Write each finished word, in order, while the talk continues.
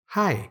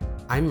Hi,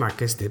 I'm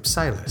Marcus Dib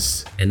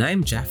Silas. And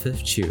I'm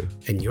Japheth Chu.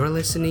 And you're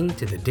listening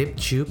to the Dib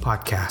Chu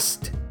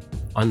podcast.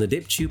 On the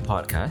Dib Chu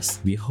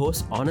podcast, we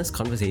host honest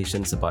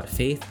conversations about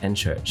faith and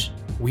church.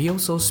 We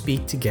also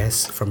speak to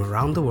guests from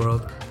around the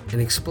world and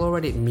explore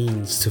what it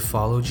means to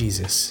follow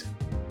Jesus.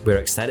 We're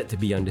excited to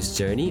be on this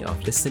journey of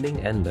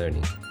listening and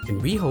learning.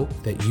 And we hope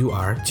that you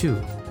are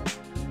too.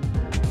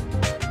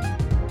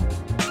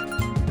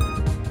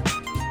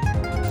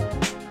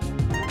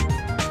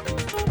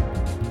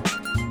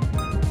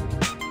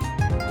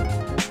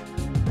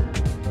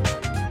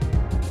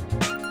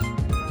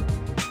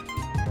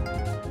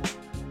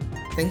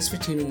 Thanks for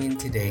tuning in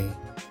today.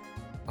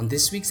 On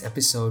this week's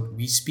episode,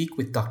 we speak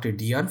with Dr.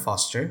 Dion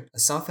Foster, a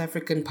South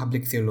African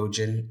public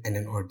theologian and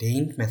an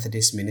ordained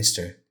Methodist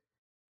minister.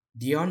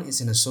 Dion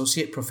is an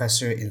associate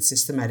professor in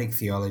systematic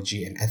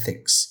theology and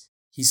ethics.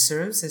 He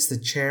serves as the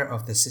chair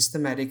of the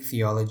Systematic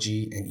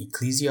Theology and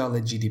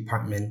Ecclesiology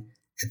Department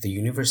at the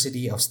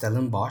University of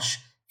Stellenbosch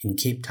in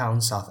Cape Town,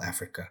 South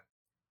Africa.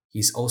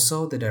 He's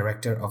also the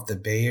director of the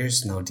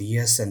Beyers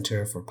Naudé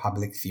Center for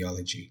Public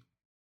Theology.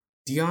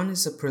 Dion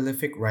is a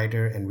prolific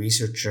writer and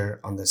researcher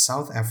on the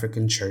South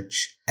African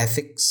church,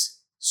 ethics,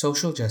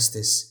 social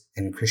justice,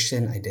 and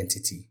Christian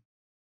identity.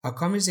 Our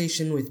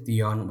conversation with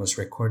Dion was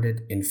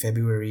recorded in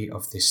February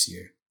of this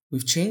year.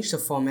 We've changed the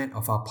format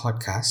of our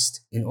podcast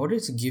in order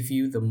to give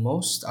you the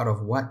most out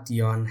of what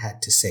Dion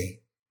had to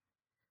say.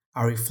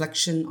 Our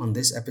reflection on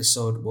this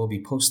episode will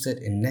be posted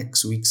in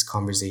next week's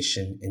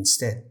conversation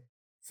instead.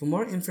 For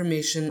more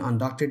information on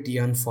Dr.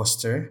 Dion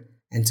Foster,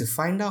 and to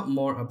find out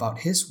more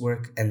about his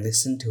work and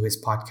listen to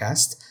his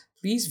podcast,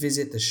 please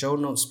visit the show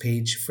notes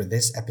page for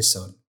this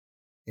episode.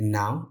 And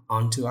now,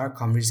 on to our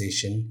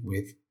conversation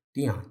with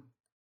Dion.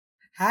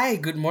 Hi,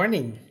 good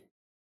morning.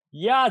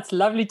 Yeah, it's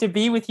lovely to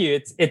be with you.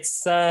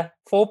 It's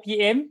 4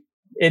 p.m.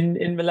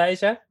 in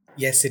Malaysia.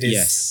 Yes, it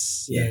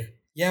is. Yes.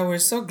 Yeah, we're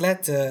so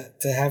glad to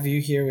have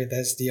you here with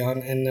us, Dion.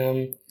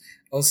 And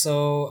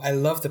also, I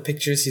love the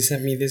pictures you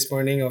sent me this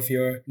morning of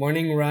your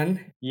morning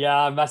run. Yeah,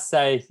 I must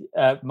say,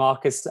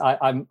 Marcus,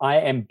 I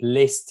am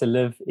blessed to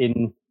live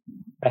in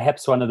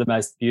perhaps one of the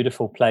most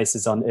beautiful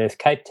places on earth.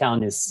 Cape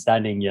Town is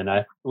stunning, you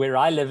know. Where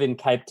I live in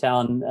Cape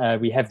Town,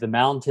 we have the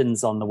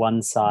mountains on the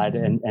one side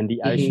and the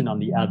ocean on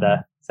the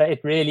other. So it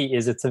really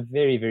is. It's a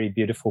very, very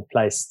beautiful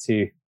place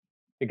to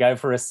go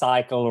for a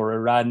cycle or a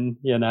run,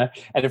 you know.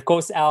 And of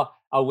course, our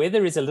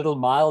weather is a little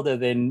milder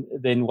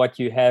than what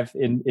you have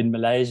in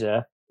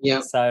Malaysia.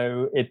 Yeah.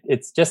 So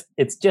it's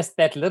just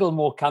that little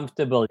more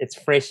comfortable. It's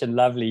fresh and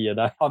lovely, you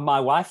know. On my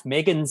wife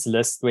Megan's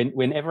list,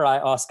 whenever I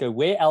ask her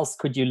where else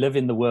could you live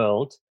in the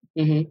world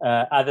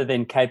other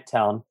than Cape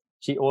Town,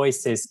 she always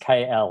says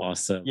KL.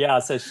 Awesome. Yeah,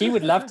 so she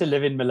would love to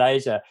live in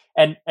Malaysia,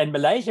 and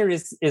Malaysia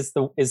is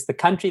the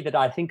country that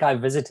I think I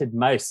visited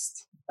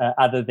most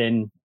other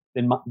than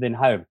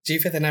home.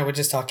 Japheth and I were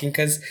just talking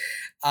because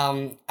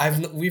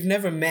we've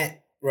never met.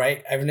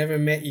 Right? I've never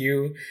met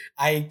you.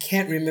 I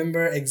can't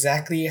remember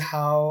exactly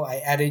how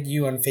I added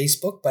you on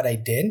Facebook, but I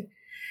did.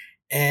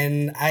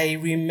 And I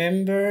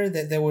remember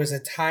that there was a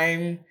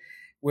time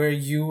where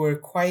you were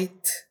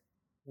quite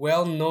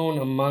well known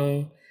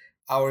among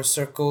our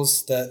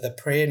circles, the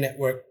prayer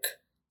network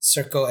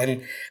circle.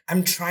 And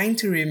I'm trying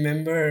to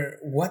remember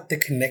what the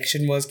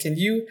connection was. Can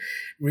you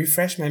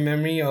refresh my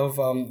memory of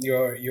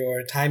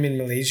your time in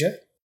Malaysia?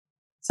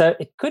 So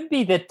it could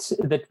be that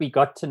we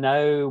got to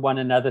know one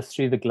another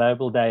through the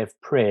Global Day of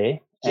Prayer,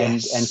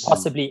 and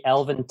possibly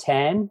Alvin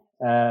Tan.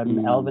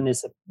 Alvin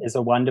is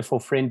a wonderful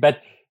friend,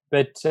 but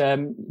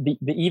the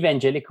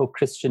Evangelical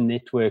Christian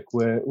Network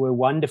were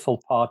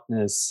wonderful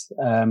partners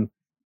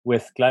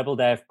with Global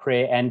Day of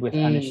Prayer and with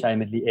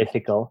Unashamedly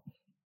Ethical,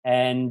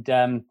 and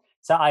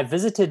so I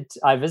visited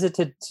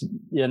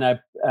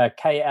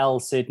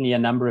KL certainly a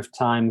number of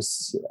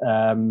times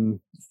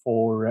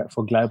for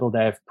Global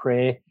Day of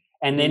Prayer.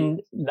 And then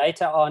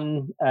later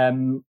on,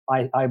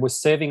 I was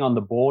serving on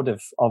the board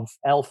of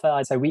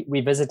Alpha. So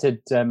we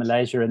visited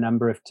Malaysia a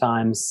number of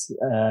times,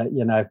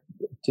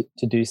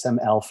 to do some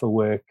Alpha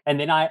work. And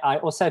then I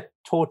also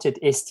taught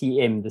at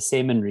STM, the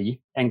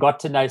seminary, and got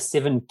to know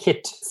Seven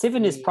Kit.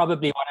 Seven is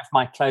probably one of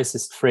my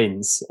closest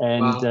friends.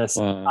 And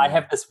so I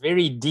have this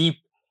very deep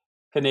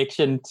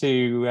connection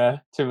to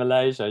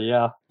Malaysia,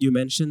 yeah. You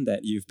mentioned that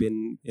you've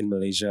been in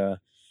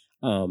Malaysia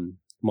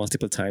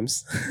multiple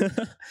times.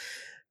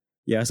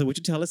 Yeah, so would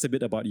you tell us a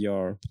bit about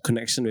your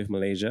connection with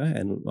Malaysia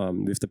and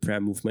with the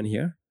prayer movement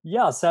here?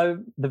 Yeah,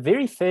 so the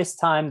very first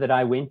time that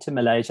I went to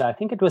Malaysia, I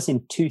think it was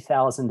in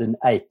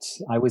 2008,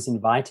 I was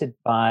invited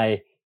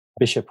by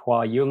Bishop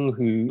Hua Yung,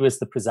 who was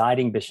the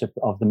presiding bishop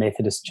of the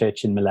Methodist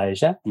Church in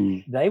Malaysia.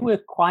 They were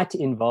quite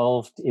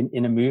involved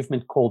in a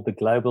movement called the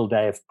Global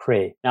Day of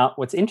Prayer. Now,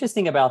 what's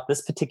interesting about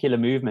this particular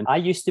movement, I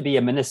used to be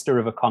a minister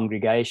of a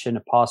congregation,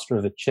 a pastor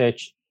of a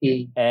church,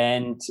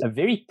 and a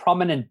very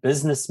prominent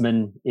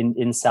businessman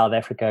in South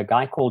Africa, a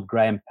guy called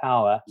Graham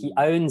Power. He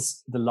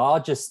owns the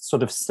largest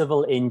sort of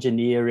civil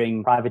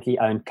engineering privately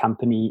owned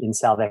company in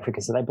South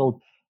Africa. So they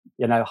build,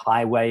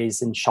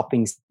 highways and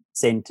shopping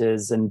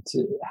centers and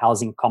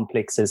housing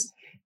complexes.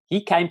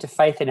 he came to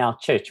faith in our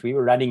church. We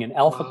were running an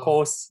Alpha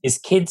course. His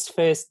kids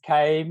first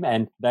came,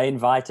 and they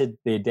invited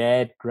their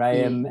dad,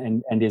 Graham,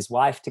 and his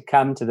wife to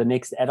come to the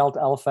next Adult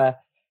Alpha.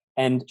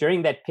 And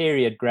during that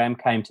period, Graham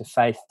came to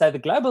faith. So the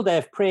Global Day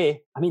of Prayer,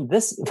 I mean,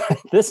 this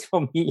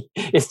for me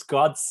is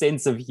God's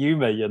sense of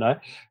humor, you know.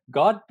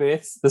 God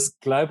births this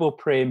global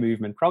prayer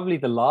movement, probably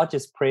the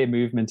largest prayer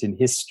movement in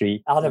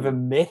history, out of a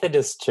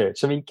Methodist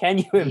church. I mean, can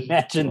you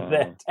imagine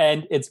that?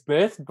 And it's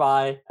birthed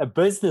by a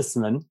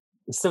businessman,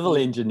 a civil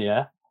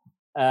engineer,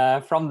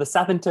 from the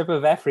southern tip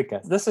of Africa.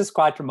 This is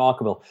quite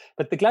remarkable.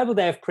 But the Global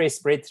Day of Prayer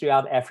spread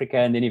throughout Africa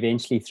and then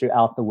eventually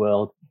throughout the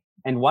world.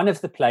 And one of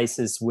the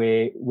places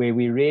where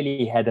we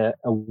really had a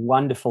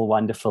wonderful,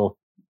 wonderful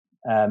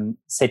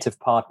set of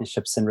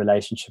partnerships and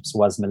relationships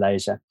was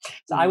Malaysia.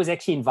 So I was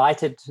actually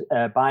invited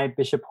by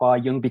Bishop Hua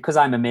Yung, because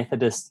I'm a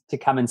Methodist, to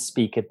come and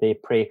speak at their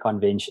prayer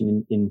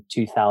convention in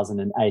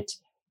 2008.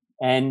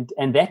 And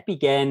that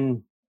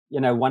began, you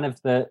know, one of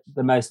the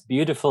most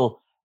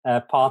beautiful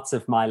parts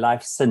of my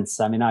life since.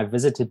 I mean, I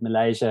visited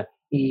Malaysia.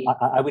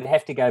 I would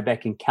have to go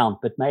back and count,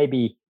 but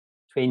maybe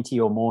 20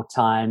 or more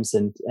times,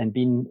 and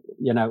been,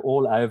 you know,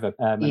 all over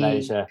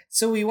Malaysia.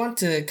 So we want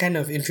to kind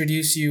of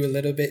introduce you a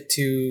little bit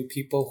to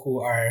people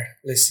who are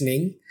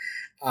listening.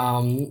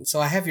 So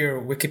I have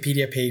your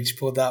Wikipedia page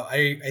pulled up.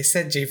 I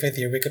sent Japheth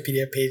your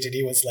Wikipedia page, and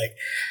he was like,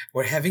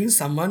 "We're having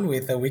someone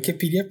with a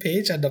Wikipedia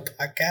page on the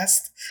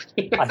podcast."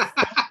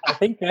 I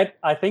think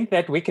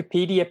that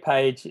Wikipedia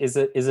page is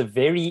a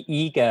very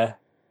eager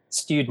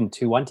student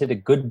who wanted a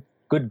good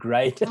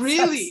grade.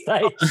 Really?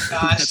 Oh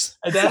gosh,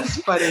 that's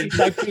funny.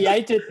 So it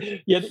creates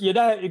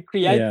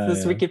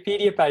this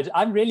Wikipedia page.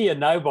 I'm really a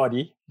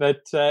nobody,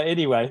 but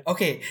anyway.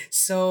 Okay,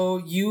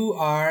 so you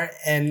are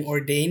an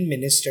ordained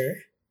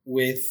minister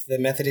with the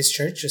Methodist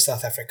Church of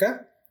South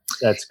Africa.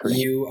 That's correct.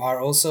 You are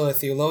also a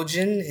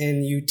theologian,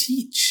 and you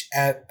teach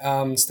at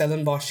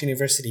Stellenbosch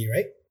University,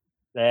 right?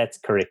 That's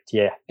correct.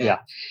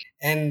 Yeah.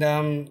 And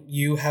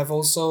you have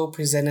also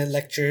presented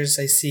lectures,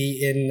 I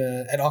see,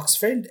 at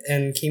Oxford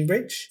and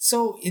Cambridge.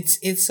 So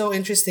it's so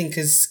interesting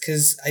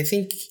because I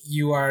think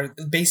you are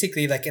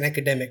basically like an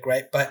academic,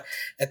 right? But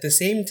at the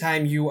same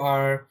time, you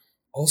are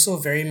also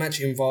very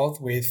much involved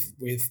with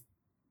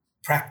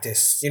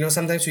practice. You know,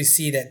 sometimes we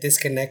see that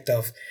disconnect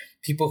of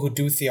people who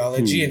do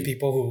theology and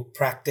people who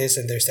practice,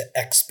 and there's that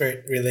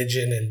expert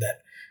religion and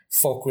that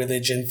folk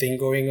religion thing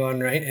going on,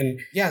 right? And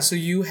yeah, so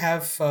you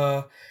have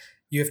 2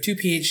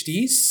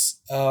 PhDs,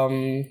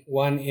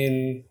 one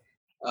in...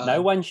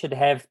 No one should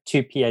have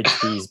 2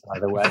 PhDs, by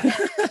the way.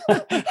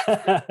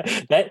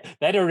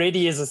 That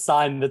already is a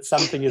sign that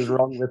something is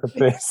wrong with a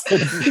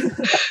person.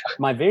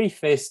 My very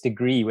first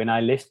degree, when I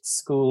left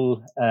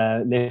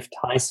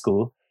high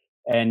school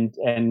and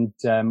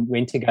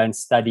went to go and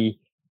study,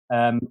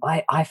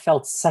 I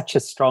felt such a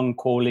strong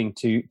calling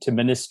to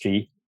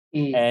ministry.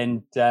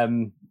 And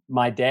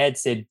my dad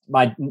said,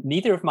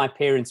 neither of my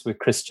parents were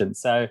Christian.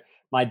 So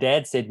my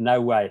dad said, no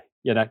way,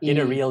 you know, get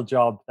a real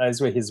job. Those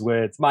were his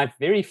words. My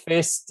very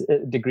first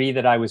degree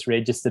that I was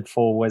registered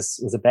for was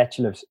a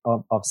Bachelor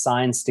of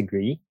Science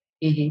degree.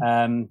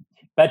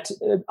 But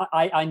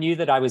I knew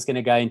that I was going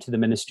to go into the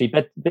ministry,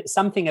 but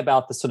something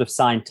about the sort of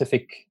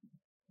scientific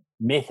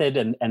method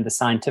and the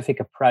scientific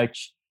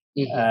approach,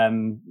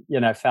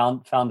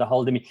 found a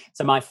hold of me.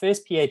 So my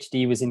first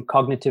PhD was in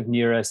cognitive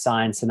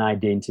neuroscience and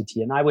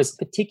identity. And I was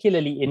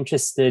particularly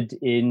interested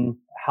in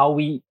how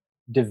we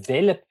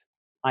develop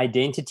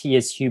identity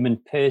as human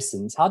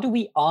persons. How do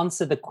we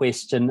answer the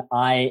question,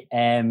 I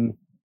am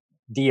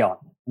Dion?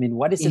 I mean,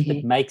 what is it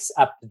that makes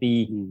up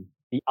the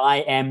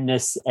I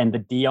amness and the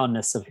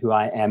Dionness of who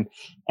I am?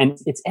 And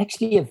it's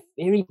actually a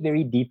very,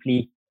 very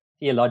deeply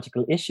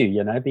theological issue,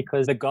 you know,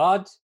 because the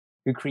God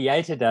who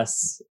created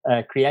us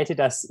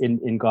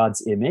in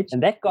God's image.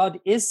 And that God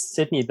is,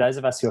 certainly those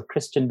of us who are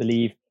Christian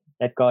believe,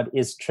 that God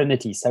is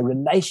Trinity. So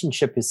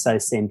relationship is so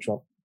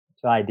central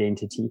to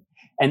identity.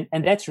 And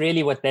that's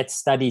really what that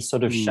study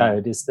sort of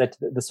showed, is that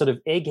the sort of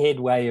egghead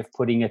way of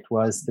putting it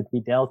was that we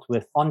dealt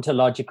with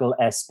ontological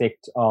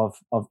aspect of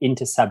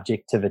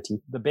intersubjectivity.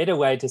 The better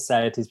way to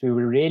say it is we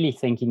were really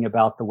thinking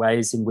about the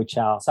ways in which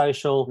our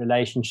social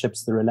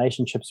relationships, the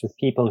relationships with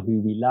people who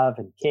we love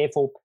and care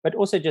for, but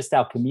also just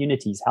our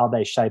communities, how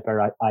they shape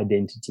our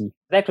identity.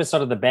 That was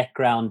sort of the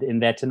background in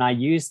that. And I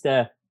used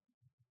a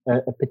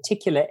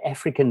particular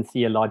African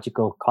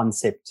theological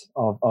concept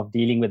of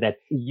dealing with that.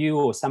 You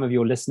or some of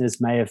your listeners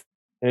may have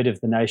heard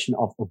of the notion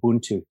of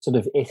Ubuntu, sort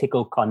of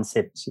ethical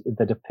concept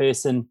that a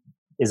person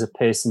is a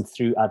person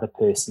through other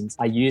persons.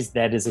 I use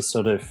that as a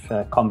sort of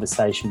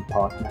conversation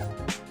partner.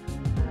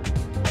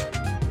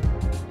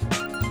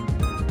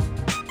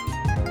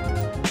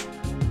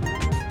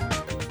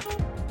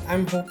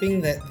 I'm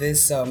hoping that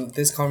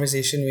this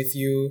conversation with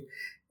you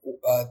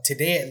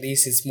today, at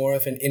least, is more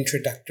of an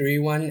introductory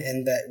one,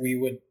 and that we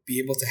would be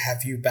able to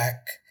have you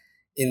back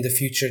in the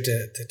future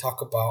to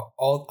talk about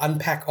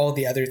unpack all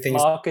the other things.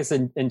 Marcus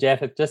and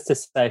Japheth, just to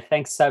say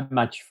thanks so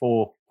much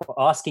for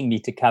asking me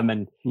to come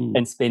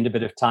and spend a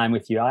bit of time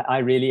with you. I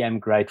really am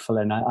grateful,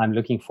 and I'm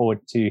looking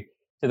forward to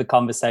the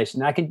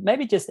conversation. I can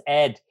maybe just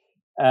add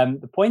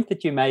the point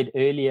that you made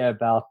earlier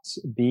about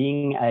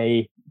being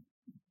a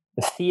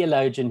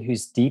theologian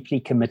who's deeply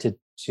committed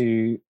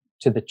to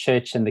the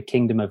church and the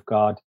kingdom of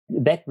God,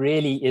 that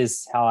really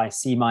is how I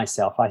see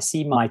myself. I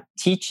see my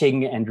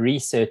teaching and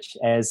research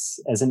as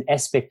an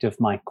aspect of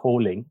my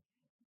calling,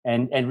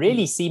 and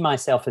really see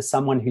myself as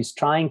someone who's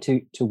trying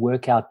to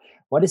work out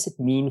what does it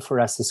mean for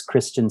us as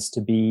Christians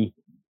to be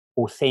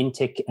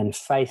authentic and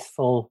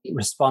faithful,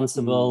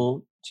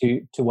 responsible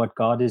to what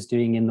God is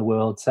doing in the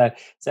world. So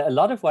a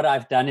lot of what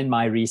I've done in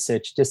my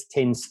research just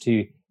tends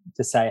to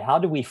say, how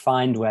do we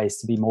find ways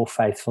to be more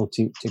faithful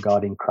to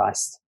God in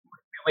Christ?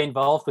 We were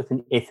involved with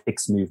an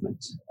ethics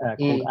movement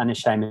called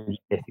Unashamedly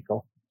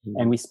Ethical.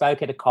 And we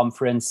spoke at a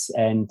conference,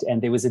 and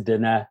there was a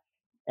dinner,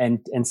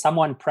 and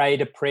someone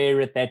prayed a prayer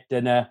at that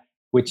dinner,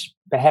 which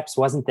perhaps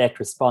wasn't that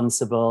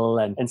responsible.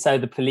 And so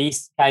the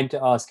police came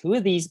to ask, who are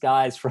these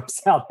guys from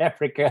South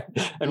Africa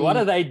and what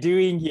are they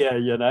doing here,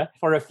 you know?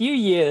 For a few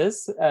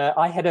years,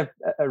 I had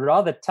a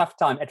rather tough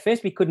time. At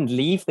first, we couldn't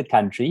leave the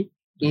country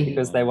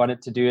because they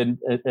wanted to do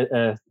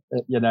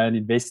an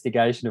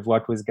investigation of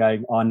what was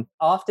going on.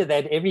 After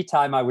that, every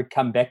time I would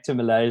come back to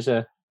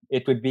Malaysia,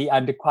 it would be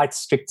under quite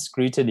strict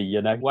scrutiny, you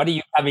know. What are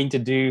you coming to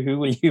do? Who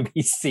will you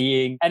be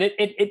seeing? And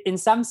it in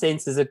some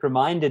senses, it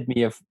reminded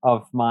me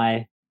of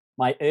my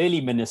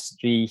early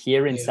ministry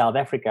here in South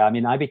Africa. I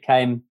mean, I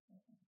became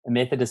a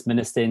Methodist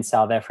minister in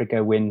South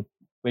Africa when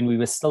we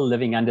were still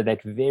living under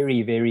that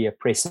very, very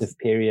oppressive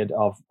period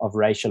of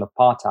racial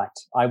apartheid.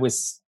 I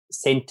was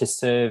sent to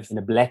serve in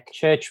a black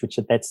church, which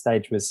at that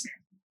stage was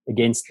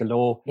against the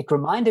law. It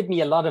reminded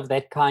me a lot of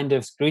that kind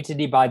of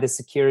scrutiny by the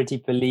security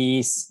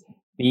police,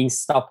 being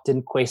stopped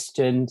and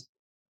questioned.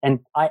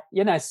 And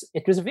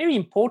it was a very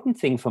important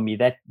thing for me,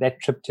 that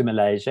trip to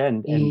Malaysia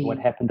and what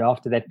happened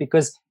after that,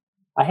 because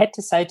I had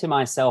to say to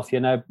myself, you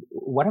know,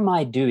 what am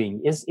I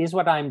doing? Is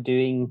what I'm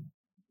doing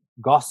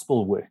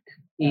gospel work?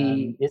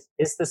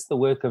 Is this the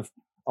work of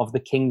the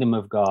kingdom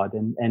of God?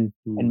 And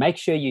make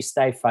sure you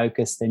stay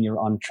focused and you're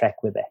on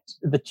track with that.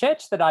 The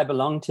church that I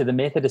belong to, the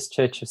Methodist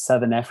Church of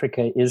Southern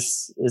Africa,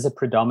 is a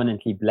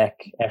predominantly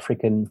Black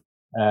African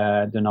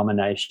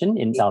denomination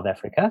in South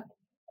Africa.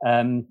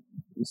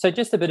 So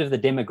just a bit of the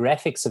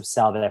demographics of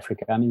South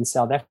Africa. I mean,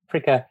 South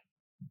Africa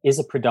is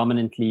a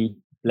predominantly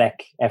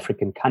Black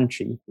African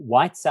country.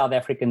 White South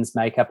Africans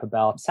make up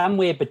about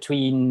somewhere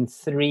between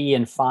 3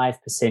 and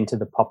 5% of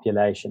the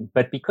population.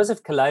 But because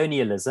of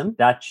colonialism,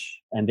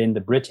 Dutch and then the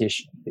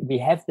British, we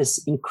have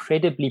this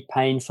incredibly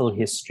painful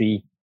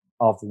history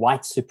of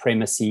white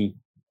supremacy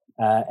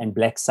and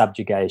Black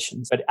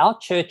subjugations. But our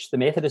church, the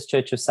Methodist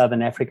Church of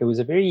Southern Africa, was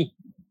a very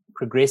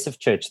progressive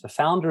church. The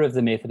founder of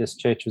the Methodist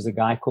Church was a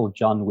guy called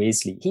John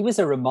Wesley. He was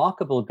a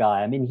remarkable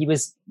guy. I mean, he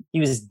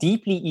was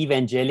deeply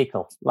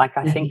evangelical, like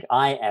I think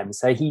I am.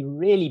 So he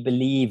really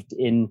believed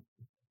in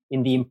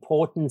the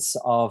importance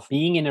of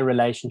being in a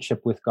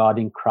relationship with God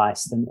in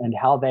Christ and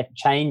how that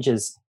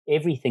changes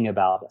everything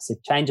about us.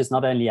 It changes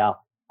not only our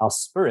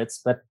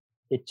spirits, but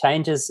it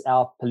changes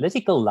our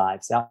political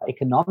lives, our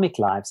economic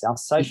lives, our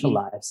social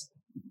lives.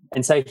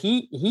 And so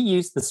he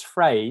used this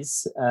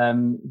phrase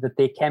that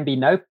there can be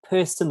no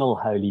personal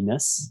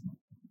holiness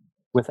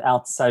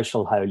without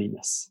social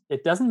holiness.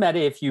 It doesn't matter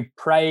if you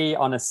pray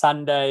on a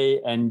Sunday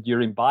and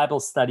you're in Bible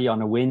study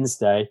on a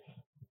Wednesday,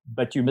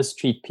 but you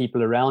mistreat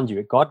people around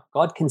you.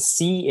 God can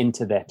see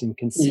into that and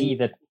can see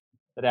that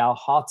our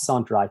hearts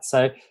aren't right.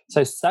 So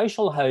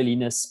social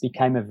holiness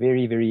became a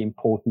very, very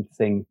important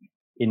thing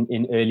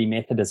in early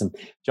Methodism.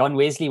 John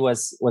Wesley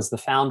was the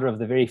founder of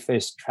the very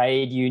first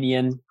trade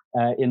union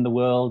in the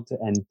world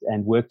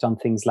and worked on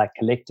things like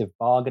collective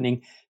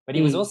bargaining. But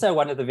he was also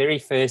one of the very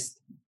first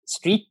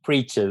street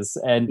preachers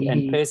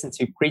and persons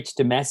who preached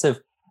to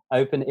massive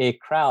open air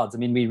crowds. I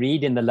mean, we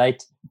read in the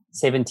late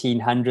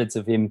 1700s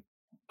of him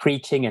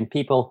preaching and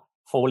people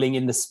falling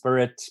in the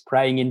spirit,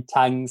 praying in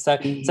tongues. So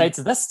it's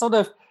this sort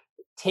of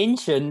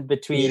tension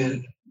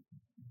between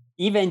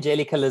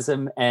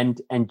evangelicalism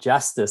and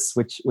justice,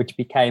 which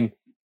became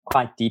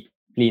quite deeply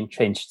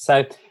entrenched.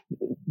 So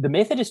the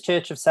Methodist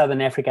Church of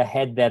Southern Africa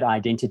had that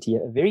identity,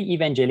 a very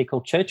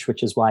evangelical church,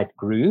 which is why it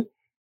grew,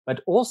 but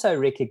also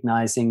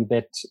recognizing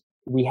that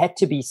we had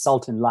to be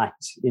salt and light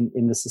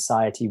in the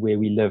society where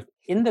we lived.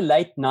 In the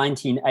late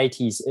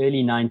 1980s,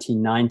 early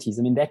 1990s,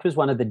 I mean, that was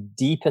one of the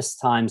deepest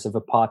times of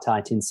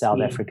apartheid in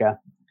South Africa.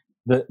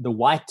 The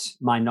white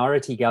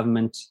minority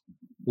government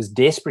was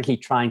desperately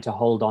trying to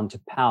hold on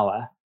to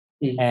power,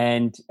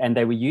 and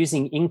they were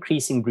using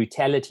increasing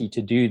brutality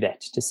to do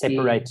that, to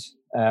separate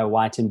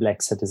white and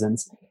Black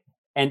citizens.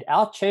 And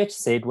our church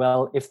said,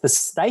 well, if the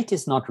state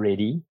is not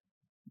ready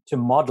to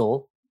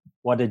model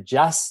what a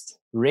just,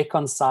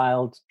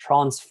 reconciled,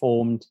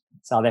 transformed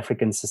South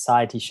African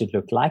society should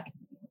look like,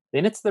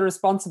 then it's the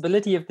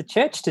responsibility of the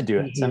church to do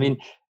it. I mean,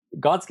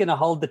 God's going to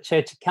hold the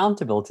church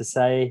accountable to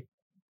say,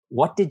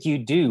 what did you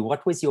do?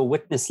 What was your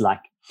witness like?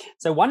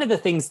 So one of the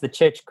things the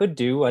church could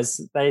do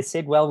was they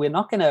said, well, we're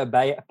not going to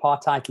obey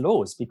apartheid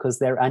laws because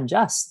they're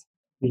unjust.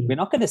 We're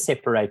not going to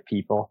separate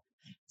people.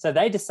 So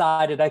they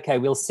decided, okay,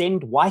 we'll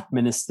send white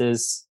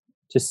ministers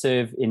to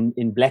serve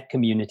in black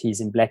communities,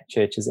 in black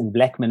churches, and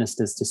black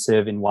ministers to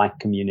serve in white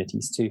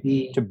communities,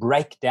 to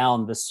break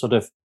down this sort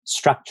of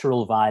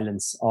structural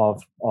violence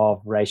of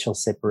racial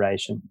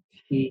separation.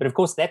 But of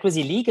course, that was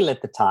illegal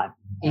at the time.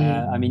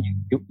 I mean,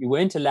 you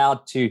weren't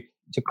allowed to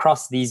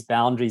cross these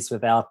boundaries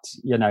without,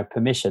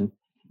 permission.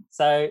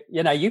 So,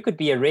 you could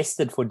be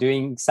arrested for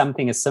doing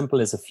something as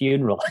simple as a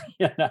funeral.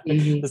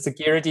 The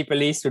security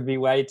police would be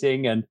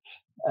waiting, and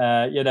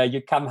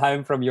you come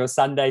home from your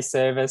Sunday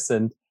service,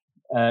 and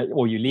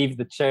or you leave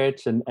the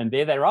church, and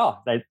there they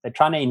are. They're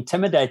trying to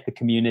intimidate the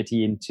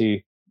community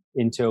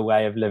into a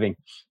way of living.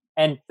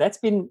 And that's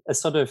been a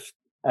sort of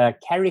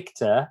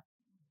character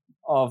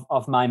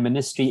of my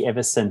ministry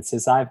ever since.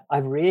 Is I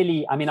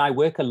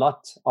work a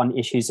lot on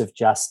issues of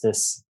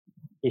justice,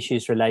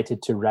 issues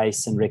related to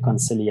race and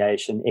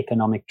reconciliation,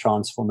 economic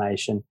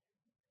transformation.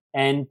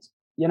 And,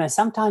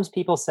 sometimes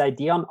people say,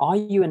 Dion, are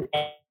you an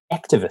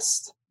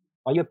activist?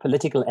 Are you a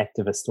political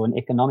activist or an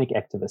economic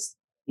activist?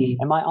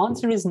 And my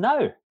answer is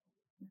no.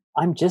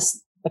 I'm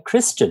just a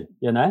Christian,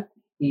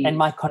 And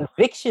my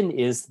conviction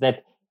is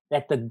that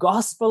the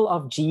gospel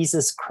of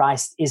Jesus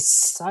Christ is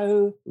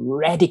so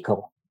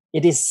radical.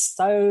 It is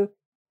so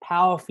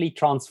powerfully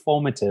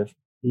transformative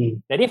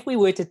that if we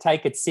were to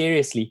take it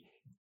seriously,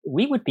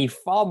 we would be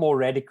far more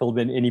radical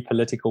than any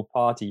political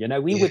party.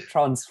 We would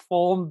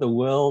transform the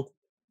world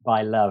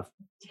by love.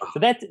 So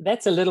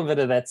that's a little bit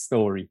of that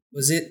story.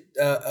 Was it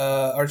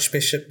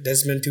Archbishop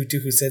Desmond Tutu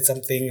who said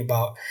something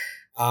about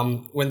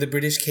when the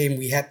British came,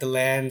 we had the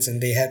lands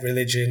and they had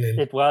religion? And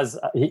it was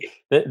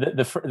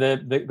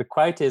the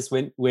quote is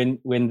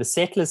when the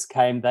settlers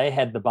came, they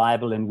had the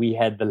Bible and we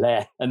had the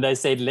land, and they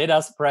said, "Let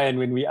us pray." And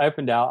when we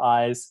opened our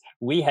eyes,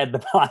 we had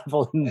the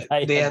Bible and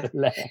they had the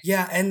land.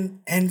 Yeah,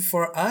 and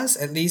for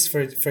us, at least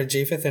for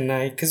Japheth and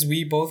I, because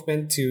we both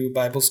went to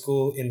Bible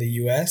school in the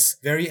U.S.,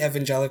 very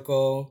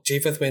evangelical.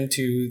 Japheth went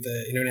to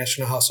the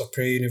International House of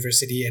Prayer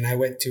University, and I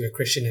went to a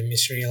Christian and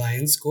Missionary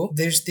Alliance school.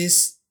 There's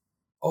this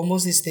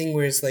thing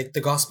where it's like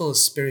the gospel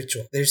is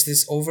spiritual. There's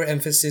this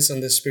overemphasis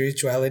on the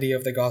spirituality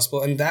of the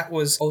gospel. And that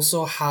was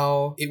also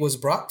how it was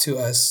brought to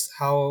us,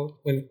 how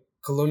when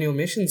colonial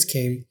missions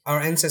came, our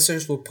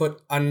ancestors were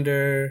put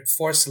under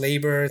forced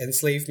labor,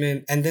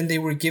 enslavement, and then they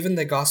were given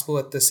the gospel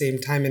at the same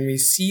time. And we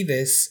see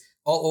this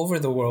all over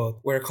the world,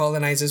 where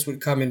colonizers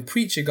would come and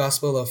preach a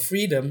gospel of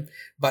freedom,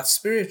 but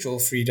spiritual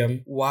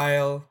freedom,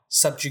 while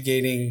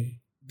subjugating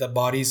the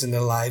bodies and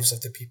the lives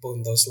of the people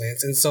in those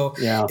lands. And so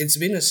It's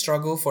been a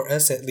struggle for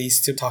us, at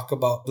least, to talk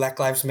about Black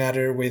Lives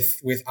Matter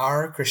with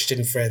our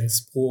Christian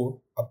friends,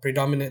 who are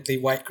predominantly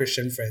white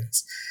Christian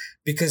friends,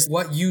 because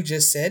what you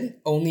just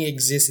said only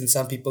exists in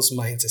some people's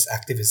minds as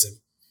activism.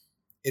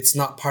 It's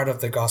not part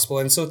of the gospel.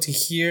 And so to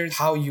hear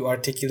how you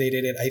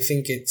articulated it, I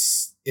think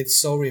it's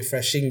so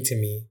refreshing to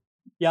me.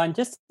 Yeah, and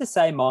just to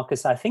say,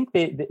 Marcus, I think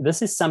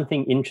this is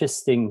something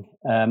interesting.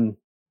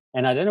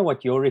 And I don't know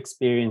what your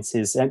experience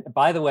is. And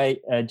by the way,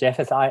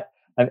 Japheth, I've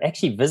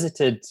actually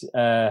visited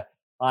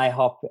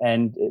IHOP,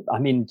 and I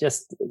mean,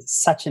 just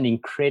such an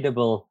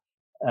incredible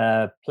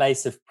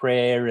place of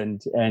prayer,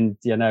 and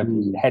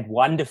had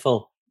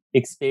wonderful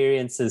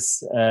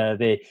experiences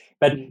there.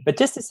 But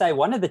just to say,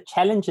 one of the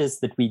challenges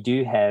that we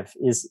do have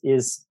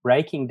is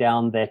breaking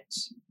down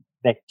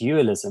that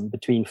dualism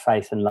between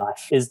faith and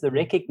life, is the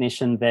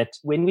recognition that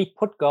when we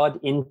put God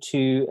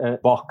into a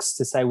box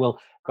to say, well,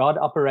 God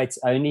operates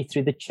only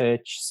through the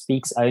church,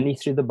 speaks only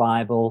through the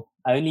Bible,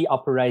 only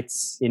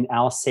operates in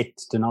our set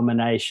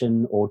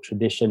denomination or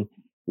tradition,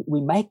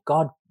 we make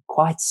God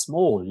quite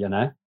small,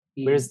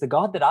 Whereas the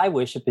God that I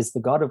worship is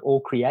the God of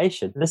all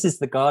creation. This is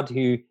the God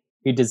who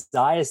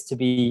desires to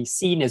be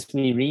seen, as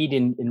we read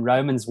in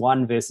Romans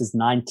 1, verses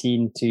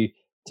 19 to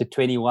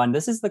 21.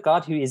 This is the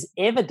God who is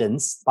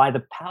evidenced by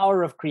the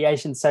power of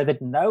creation so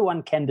that no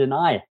one can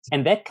deny it.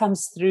 And that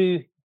comes through,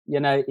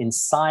 in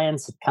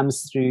science, it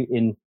comes through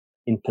in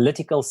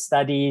political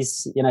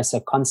studies, so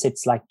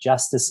concepts like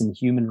justice and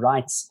human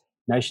rights,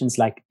 notions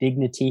like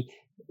dignity.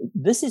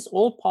 This is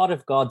all part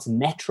of God's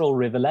natural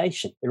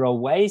revelation. There are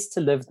ways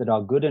to live that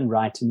are good and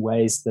right and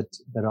ways that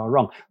are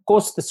wrong. Of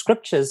course, the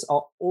scriptures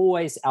are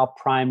always our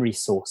primary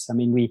source. I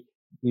mean, we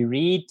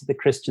read the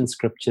Christian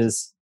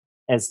scriptures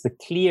as the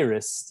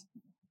clearest,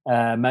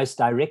 most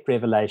direct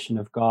revelation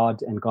of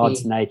God and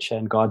God's nature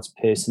and God's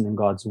person and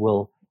God's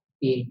will.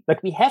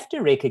 But we have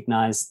to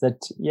recognize that,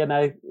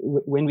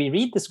 when we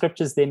read the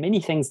scriptures, there are many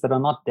things that are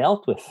not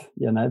dealt with,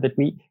 that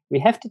we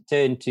have to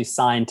turn to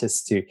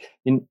scientists to.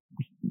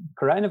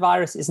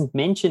 Coronavirus isn't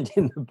mentioned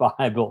in the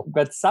Bible,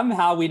 but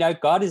somehow we know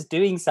God is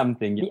doing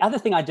something. The other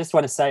thing I just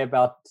want to say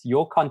about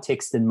your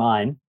context and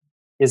mine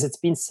is it's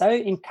been so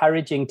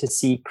encouraging to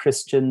see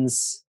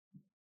Christians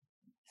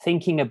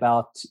thinking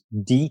about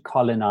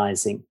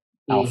decolonizing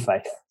our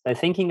faith. They're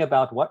thinking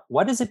about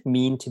what does it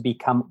mean to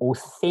become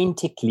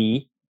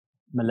authentically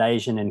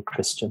Malaysian and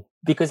Christian?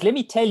 Because let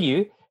me tell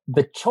you,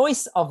 the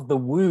choice of the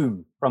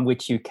womb from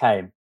which you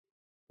came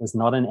was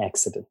not an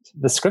accident.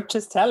 The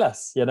scriptures tell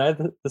us,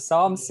 the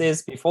Psalm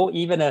says before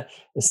even a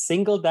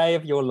single day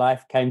of your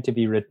life came to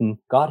be written,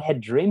 God had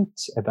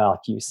dreamt about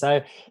you.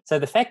 So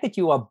the fact that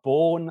you are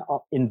born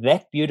in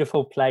that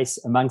beautiful place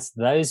amongst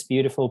those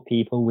beautiful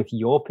people with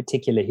your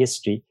particular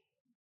history,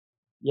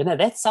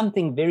 that's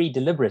something very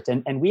deliberate.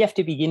 And we have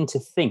to begin to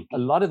think. A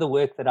lot of the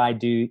work that I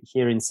do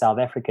here in South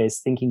Africa is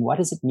thinking, what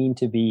does it mean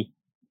to be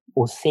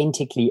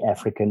authentically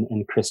African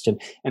and Christian?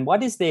 And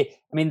what is there?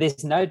 I mean,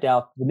 there's no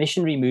doubt the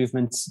missionary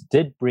movements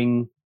did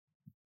bring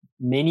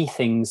many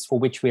things for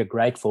which we are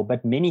grateful,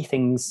 but many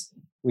things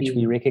which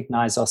we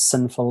recognize are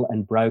sinful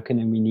and broken,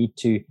 and we need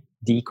to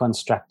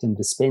deconstruct and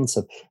dispense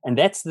of. And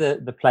that's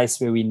the place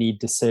where we need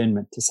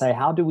discernment to say,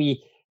 how do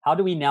we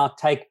now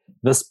take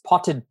this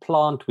potted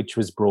plant which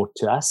was brought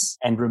to us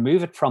and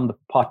remove it from the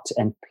pot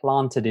and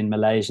plant it in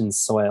Malaysian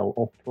soil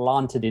or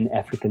plant it in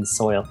African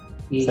soil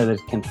so that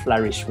it can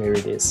flourish where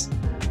it is?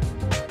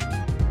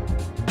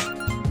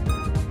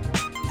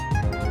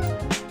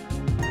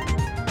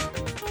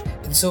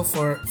 And so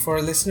for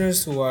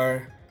listeners who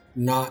are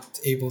not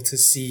able to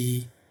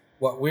see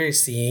what we're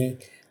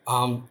seeing,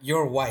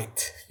 you're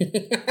white.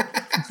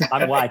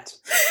 I'm white.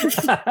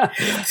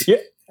 Yeah,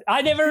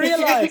 I never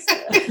realized.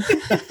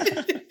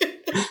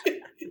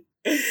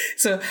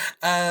 So,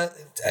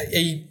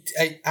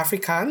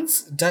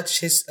 Afrikaans,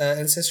 Dutch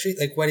ancestry.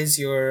 Like, what is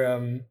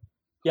your?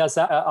 Yes,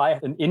 I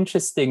have an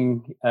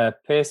interesting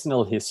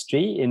personal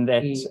history in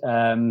that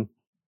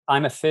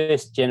I'm a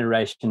first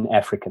generation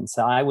African.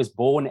 So I was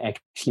born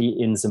actually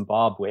in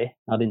Zimbabwe,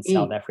 not in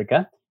South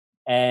Africa.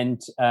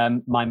 And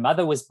my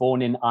mother was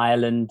born in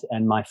Ireland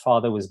and my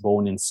father was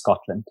born in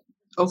Scotland.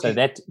 Okay. So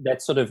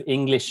that sort of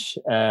English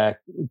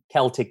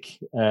Celtic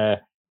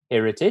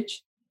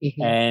heritage.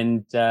 Mm-hmm.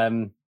 And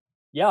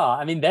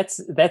I mean,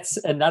 that's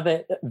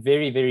another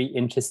very, very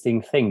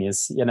interesting thing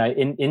is,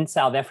 in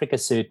South Africa,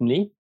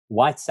 certainly,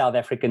 white South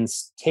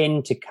Africans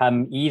tend to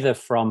come either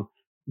from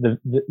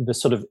the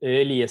sort of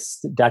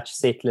earliest Dutch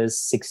settlers,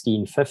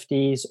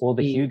 1650s, or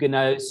the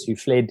Huguenots who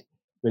fled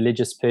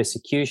religious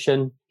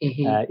persecution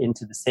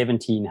into the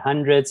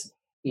 1700s.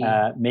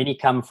 Many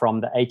come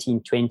from the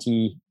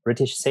 1820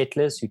 British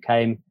settlers who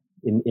came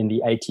in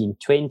the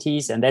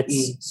 1820s, and that's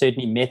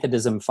certainly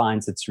Methodism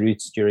finds its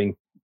roots during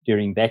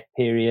that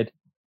period.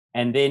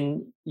 And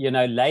then,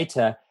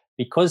 later,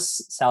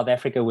 because South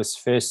Africa was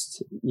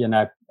first,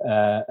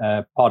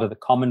 part of the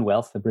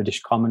Commonwealth, the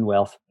British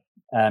Commonwealth,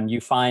 you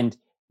find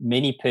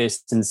many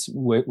persons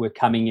were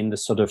coming in the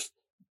sort of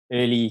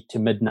early to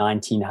mid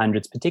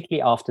 1900s,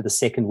 particularly after the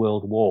Second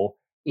World War,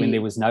 when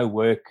there was no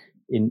work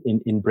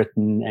in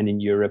Britain and in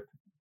Europe.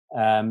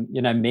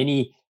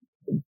 Many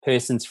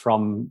persons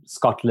from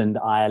Scotland,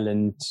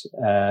 Ireland,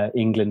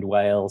 England,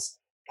 Wales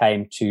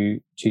came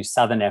to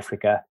Southern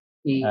Africa,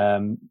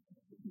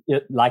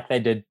 like they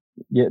did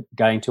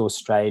going to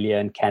Australia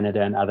and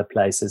Canada and other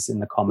places in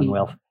the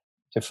Commonwealth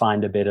to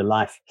find a better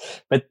life.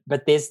 But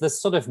there's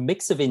this sort of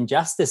mix of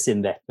injustice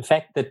in that. The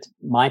fact that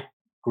my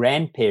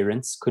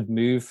grandparents could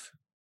move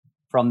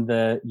from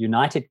the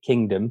United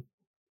Kingdom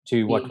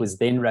to what was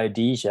then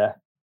Rhodesia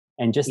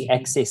and just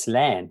access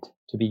land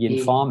to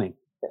begin farming.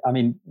 I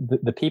mean,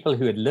 the people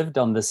who had lived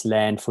on this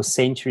land for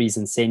centuries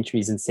and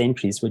centuries and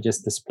centuries were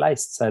just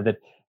displaced so that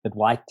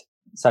white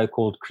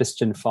so-called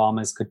Christian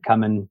farmers could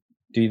come and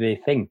do their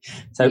thing.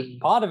 So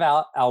part of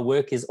our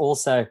work is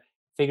also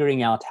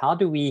figuring out how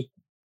do we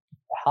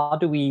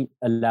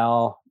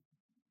allow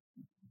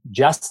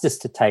justice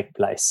to take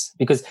place,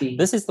 because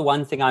this is the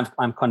one thing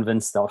I'm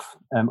convinced of.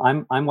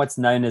 I'm what's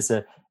known as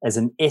an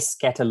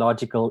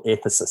eschatological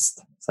ethicist.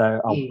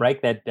 So I'll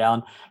break that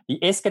down. The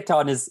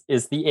eschaton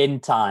is the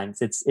end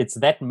times. It's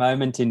that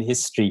moment in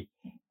history.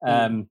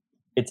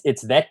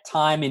 It's that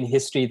time in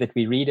history that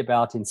we read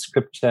about in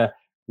Scripture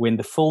when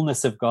the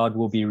fullness of God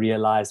will be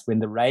realized, when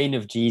the reign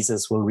of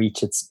Jesus will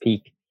reach its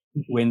peak,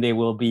 when there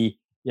will be,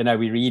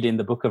 we read in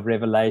the book of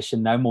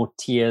Revelation, no more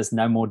tears,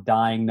 no more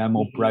dying, no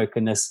more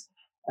brokenness.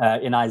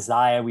 In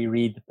Isaiah, we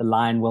read that the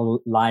lion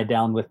will lie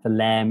down with the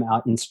lamb.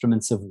 Our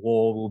instruments of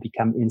war will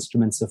become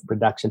instruments of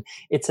production.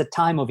 It's a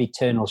time of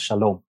eternal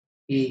shalom.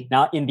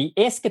 Now, in the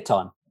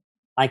eschaton,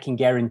 I can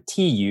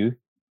guarantee you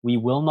we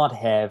will not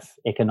have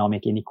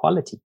economic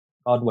inequality.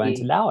 God won't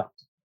allow it.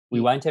 We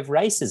won't have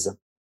racism.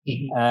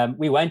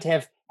 We won't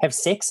have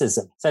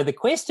sexism. So the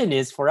question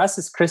is, for us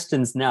as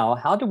Christians now,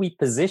 how do we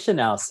position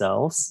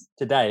ourselves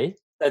today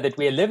so that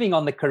we're living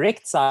on the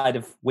correct side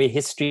of where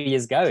history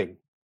is going?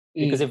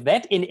 Because if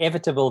that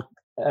inevitable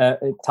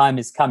time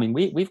is coming,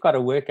 we've got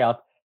to work out,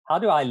 how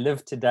do I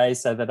live today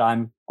so that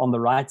I'm on the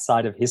right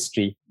side of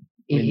history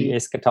when the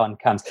eschaton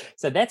comes?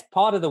 So that's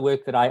part of the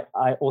work that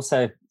I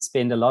also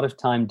spend a lot of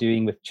time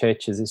doing with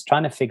churches, is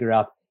trying to figure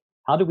out,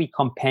 how do we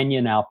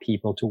companion our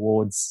people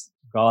towards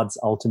God's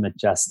ultimate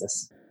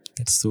justice?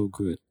 That's so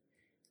good.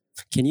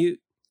 Can you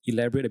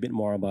elaborate a bit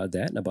more about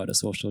that, about the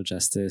social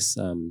justice,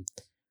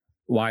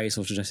 why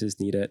social justice is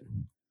needed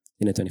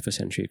in the 21st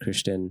century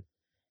Christian,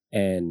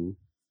 and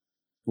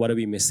what are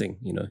we missing,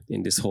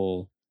 in this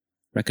whole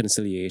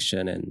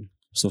reconciliation and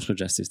social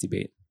justice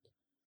debate?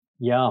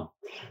 Yeah.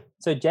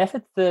 So,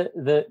 Japheth,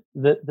 the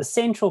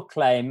central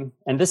claim,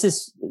 and this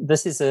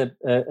is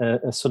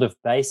a sort of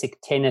basic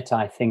tenet,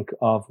 I think,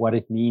 of what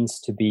it means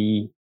to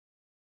be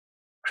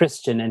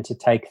Christian and to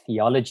take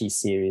theology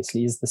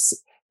seriously, is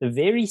the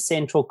very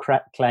central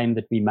claim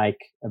that we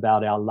make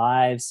about our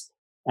lives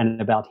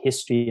and about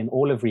history and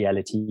all of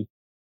reality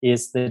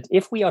is that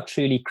if we are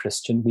truly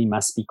Christian, we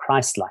must be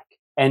Christ-like,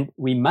 and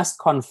we must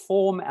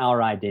conform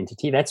our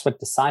identity. That's what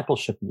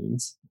discipleship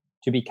means,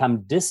 to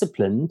become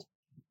disciplined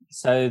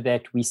so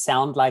that we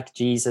sound like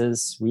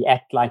Jesus, we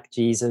act like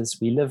Jesus,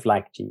 we live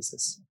like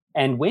Jesus.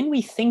 And when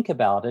we think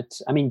about it,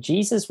 I mean,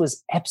 Jesus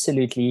was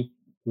absolutely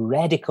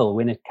radical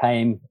when it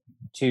came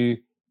to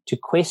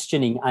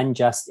questioning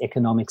unjust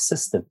economic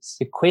systems,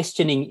 to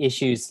questioning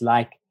issues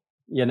like,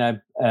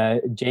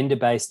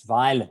 gender-based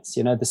violence,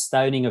 the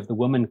stoning of the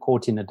woman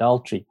caught in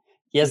adultery.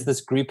 Here's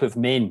this group of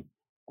men,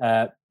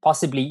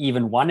 possibly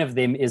even one of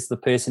them is the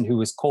person who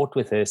was caught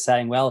with her,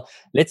 saying, well,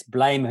 let's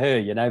blame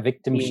her,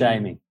 victim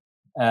shaming.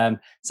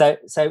 So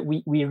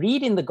we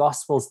read in the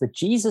Gospels that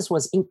Jesus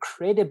was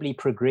incredibly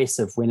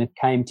progressive when it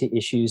came to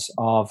issues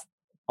of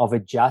a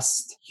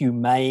just,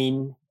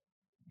 humane,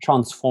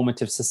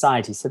 transformative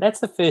society. So that's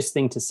the first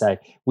thing to say.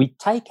 We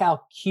take our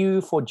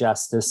cue for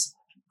justice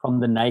from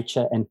the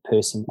nature and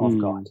person of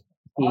God.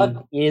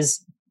 God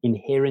is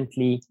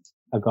inherently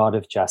a God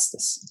of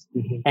justice.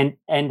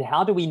 And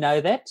how do we know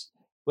that?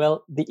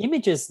 Well, the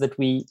images that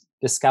we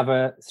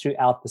discover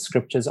throughout the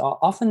scriptures are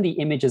often the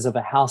images of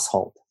a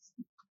household.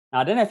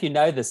 Now, I don't know if you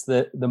know this,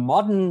 the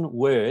modern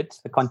word,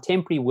 the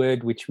contemporary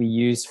word which we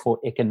use for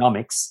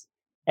economics,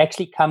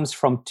 actually comes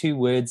from two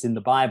words in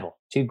the Bible,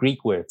 two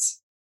Greek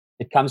words.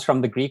 It comes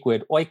from the Greek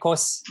word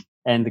oikos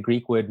and the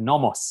Greek word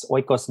nomos.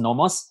 Oikos,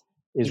 nomos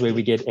is where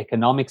we get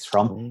economics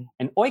from.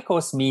 And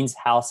oikos means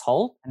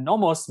household, and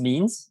nomos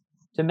means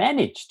to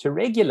manage, to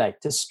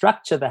regulate, to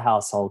structure the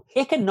household.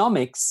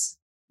 Economics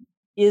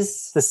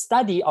is the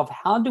study of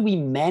how do we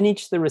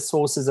manage the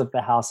resources of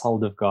the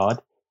household of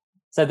God,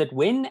 so that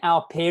when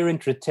our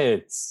parent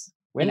returns,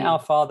 when our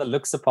father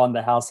looks upon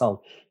the household,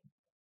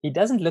 he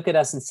doesn't look at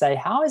us and say,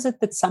 how is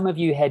it that some of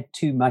you had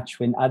too much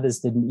when others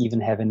didn't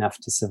even have enough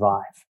to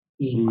survive?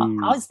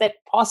 How is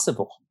that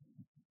possible?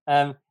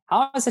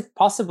 How is it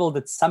possible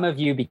that some of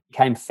you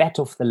became fat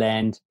off the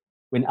land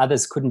when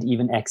others couldn't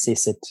even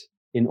access it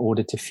in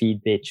order to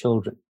feed their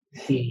children?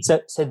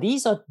 So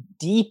these are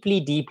deeply,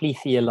 deeply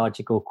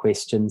theological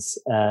questions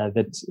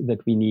that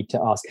we need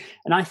to ask.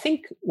 And I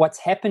think what's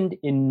happened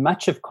in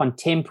much of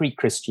contemporary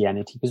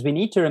Christianity, because we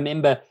need to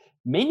remember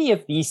many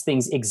of these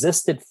things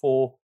existed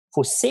for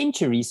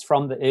centuries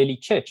from the early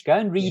church. Go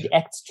and read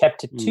Acts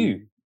chapter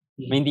 2.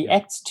 I mean, the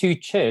Acts 2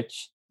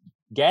 church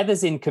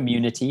gathers in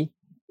community.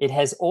 It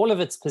has all of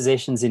its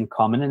possessions in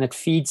common, and it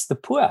feeds the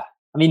poor.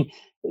 I mean,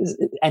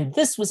 and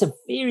this was a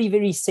very,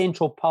 very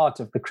central part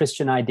of the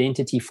Christian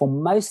identity for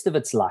most of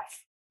its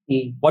life.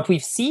 What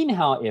we've seen,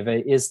 however,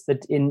 is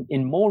that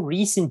in more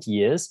recent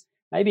years,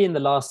 maybe in the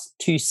last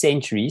 2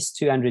 centuries,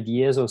 200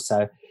 years or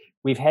so,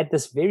 we've had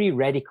this very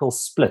radical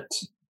split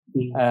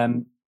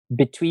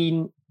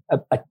between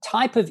a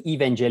type of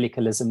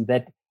evangelicalism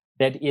that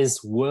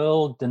is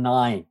world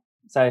denying.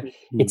 So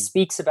it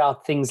speaks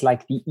about things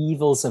like the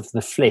evils of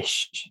the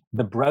flesh,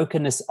 the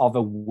brokenness of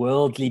a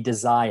worldly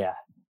desire.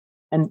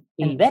 And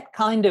that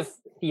kind of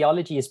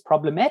theology is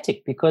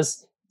problematic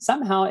because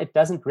somehow it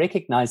doesn't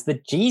recognize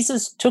that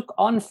Jesus took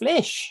on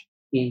flesh.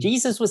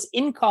 Jesus was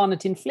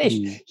incarnate in flesh.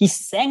 He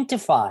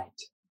sanctified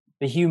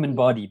the human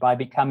body by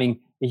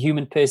becoming a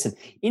human person.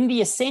 In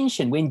the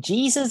ascension, when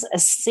Jesus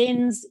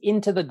ascends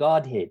into the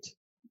Godhead,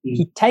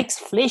 he takes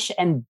flesh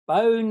and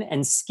bone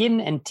and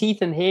skin and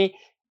teeth and hair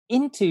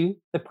into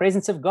the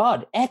presence of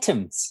God,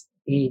 atoms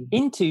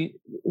into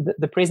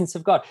the presence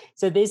of God.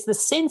 So there's the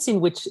sense in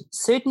which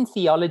certain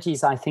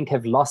theologies, I think,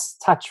 have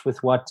lost touch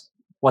with what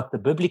the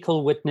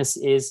biblical witness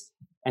is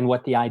and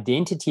what the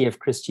identity of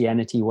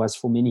Christianity was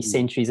for many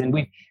centuries. And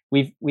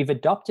we've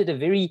adopted a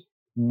very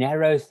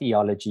narrow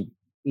theology,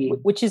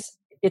 which is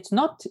it's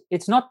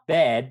not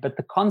bad, but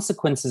the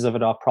consequences of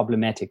it are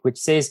problematic, which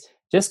says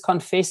just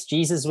confess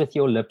Jesus with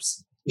your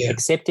lips,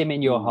 accept him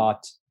in your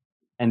heart,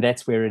 and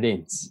that's where it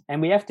ends.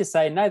 And we have to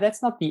say, no,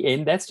 that's not the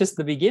end. That's just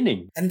the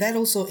beginning. And that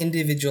also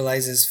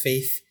individualizes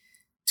faith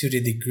to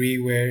the degree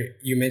where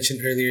you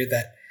mentioned earlier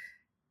that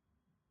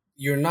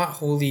you're not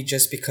holy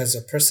just because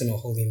of personal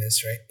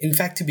holiness, right? In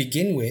fact, to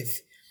begin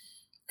with,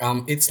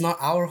 it's not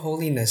our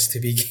holiness to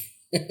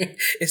begin.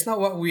 It's not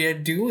what we are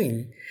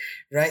doing,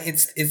 right?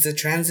 It's the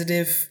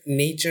transitive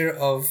nature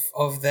of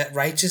that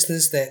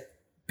righteousness that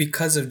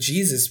because of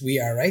Jesus, we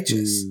are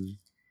righteous.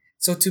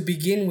 So to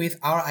begin with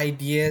our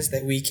ideas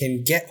that we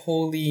can get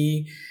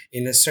holy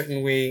in a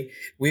certain way,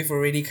 we've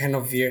already kind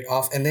of veered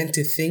off. And then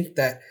to think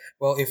that,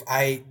 well, if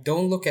I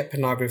don't look at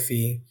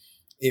pornography,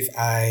 if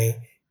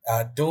I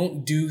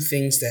don't do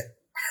things that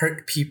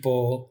hurt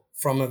people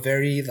from a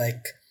very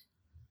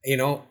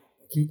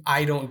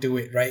I don't do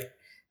it, right?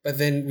 But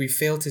then we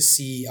fail to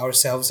see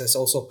ourselves as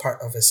also part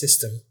of a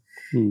system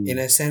in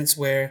a sense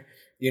where,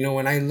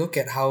 when I look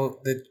at how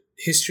the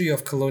history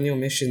of colonial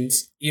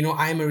missions,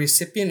 I'm a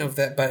recipient of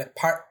that, but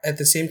at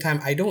the same time,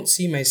 I don't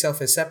see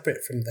myself as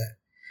separate from that,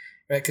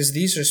 right? Because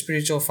these are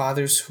spiritual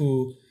fathers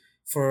who,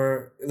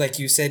 for, like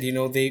you said,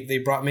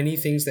 they brought many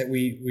things that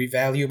we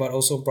value, but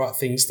also brought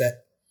things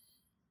that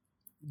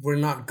were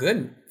not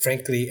good,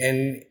 frankly.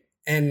 And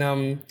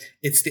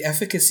it's the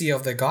efficacy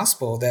of the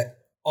gospel that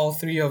all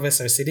three of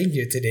us are sitting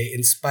here today,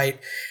 in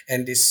spite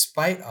and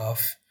despite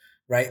of,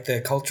 right,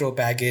 the cultural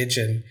baggage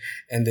and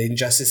the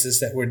injustices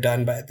that were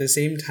done. But at the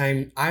same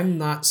time, I'm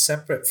not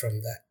separate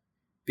from that,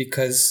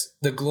 because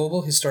the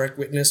global historic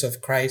witness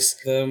of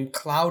Christ, the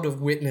cloud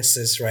of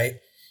witnesses, right,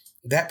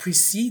 that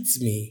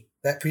precedes me,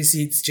 that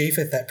precedes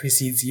Japheth, that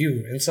precedes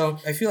you. And so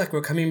I feel like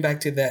we're coming back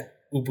to that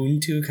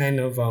Ubuntu kind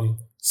of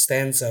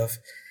stance of,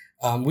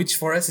 which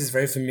for us is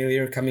very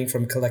familiar coming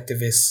from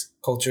collectivist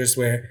cultures,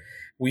 where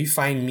we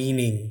find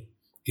meaning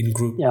in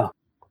group,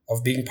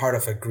 of being part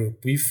of a group.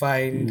 We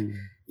find,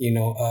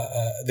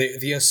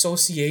 the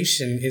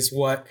association is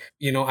what,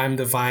 I'm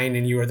the vine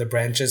and you are the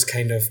branches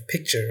kind of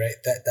picture, right?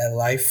 That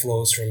life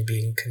flows from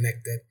being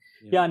connected.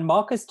 Yeah, and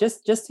Marcus,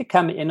 just to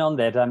come in on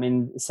that, I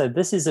mean, so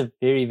this is a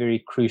very,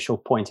 very crucial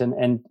point.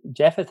 And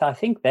Japheth, I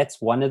think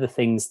that's one of the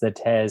things that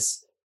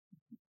has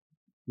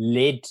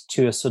led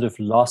to a sort of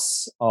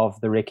loss of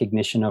the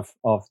recognition of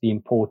the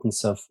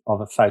importance of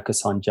a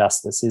focus on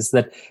justice, is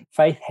that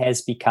faith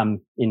has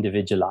become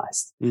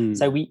individualized.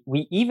 So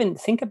we even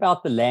think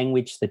about the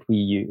language that we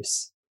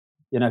use,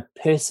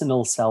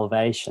 personal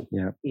salvation.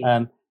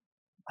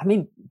 I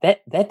mean,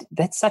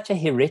 that's such a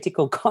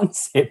heretical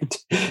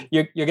concept.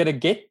 You're going to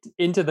get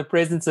into the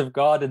presence of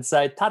God and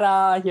say,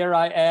 ta-da, here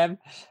I am.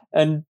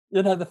 And,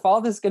 the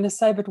Father's going to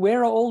say, but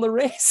where are all the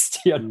rest?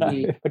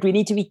 But we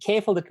need to be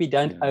careful that we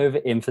don't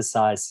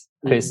overemphasize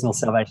personal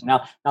salvation.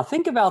 Now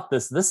think about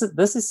this.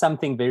 This is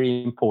something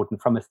very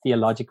important from a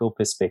theological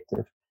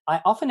perspective. I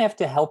often have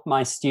to help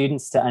my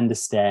students to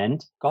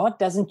understand God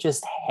doesn't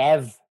just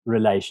have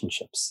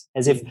relationships,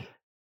 as if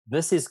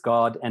this is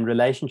God and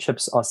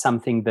relationships are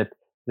something that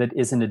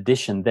is an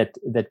addition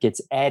that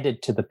gets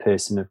added to the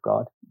person of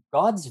God.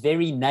 God's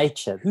very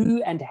nature,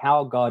 who and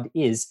how God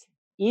is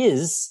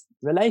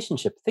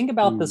relationship. Think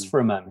about this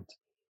for a moment.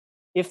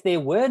 If there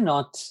were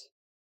not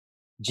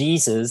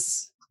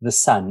Jesus, the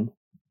Son,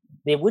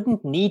 there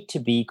wouldn't need to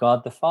be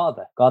God the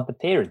Father, God the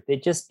Parent.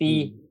 There'd just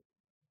be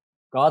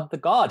God the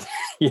God,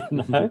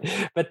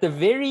 But the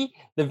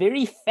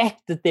very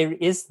fact that there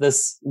is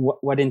this,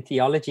 what in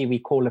theology we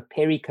call a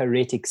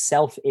perichoretic,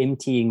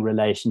 self-emptying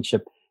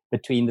relationship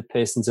between the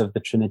persons of the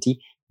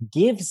Trinity,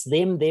 gives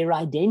them their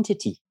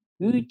identity.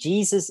 Who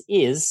Jesus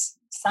is,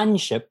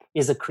 sonship,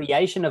 is a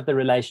creation of the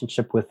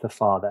relationship with the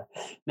Father.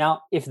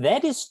 Now, if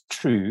that is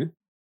true,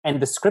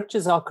 and the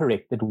scriptures are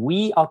correct, that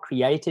we are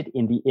created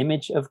in the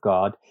image of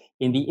God,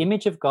 in the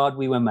image of God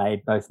we were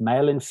made, both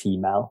male and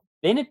female,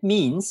 then it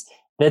means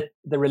that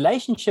the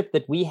relationship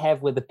that we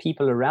have with the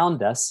people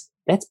around us,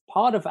 that's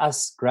part of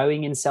us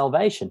growing in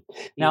salvation.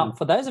 Now,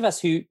 for those of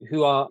us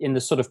who are in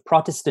the sort of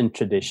Protestant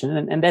tradition,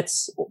 and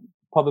that's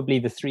probably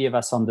the three of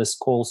us on this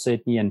call,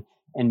 certainly, and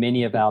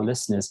many of our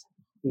listeners,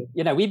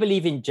 we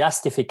believe in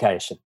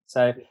justification.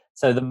 So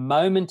the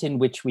moment in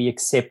which we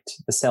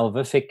accept the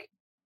salvific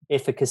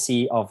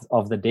efficacy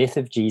of the death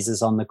of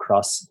Jesus on the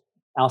cross,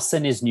 our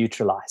sin is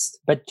neutralized.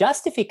 But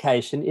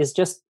justification is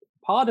just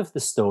part of the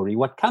story.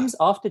 What comes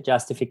after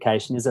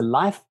justification is a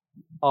life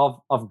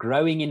of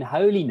growing in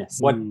holiness,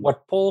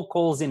 what Paul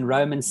calls in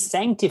Romans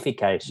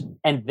sanctification.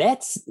 And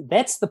that's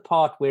the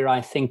part where I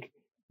think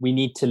we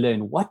need to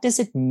learn, what does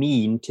it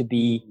mean to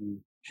be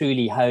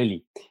truly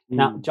holy?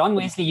 Now, John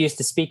Wesley used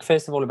to speak,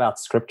 first of all, about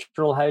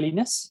scriptural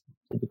holiness.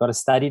 You've got to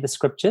study the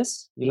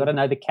scriptures. You've got to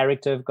know the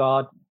character of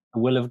God, the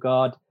will of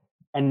God.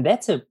 And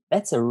that's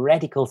a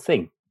radical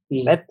thing.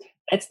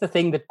 That's the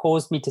thing that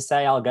caused me to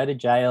say I'll go to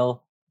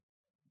jail,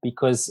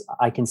 because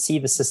I can see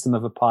the system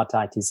of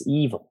apartheid is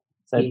evil.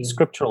 So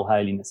scriptural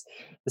holiness.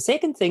 The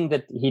second thing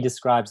that he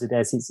describes it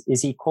as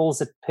is he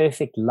calls it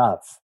perfect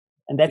love.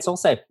 And that's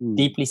also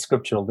deeply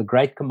scriptural, the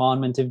great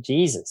commandment of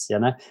Jesus,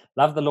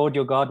 love the Lord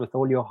your God with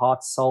all your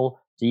heart, soul.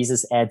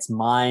 Jesus adds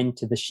mind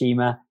to the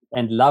Shema,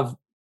 and love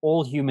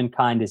all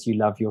humankind as you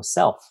love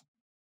yourself.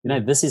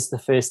 This is the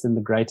first and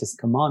the greatest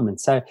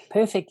commandment. So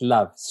perfect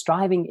love,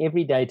 striving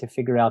every day to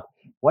figure out,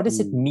 what does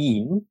it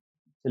mean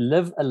to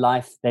live a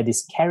life that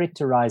is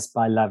characterized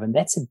by love? And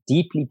that's a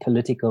deeply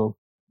political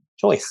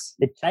choice.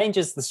 It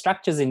changes the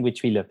structures in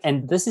which we live.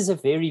 And this is a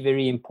very,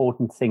 very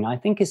important thing. I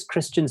think as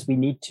Christians, we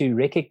need to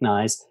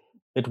recognize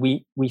that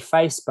we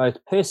face both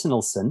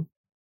personal sin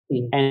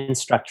and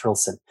structural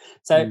sin.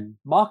 So,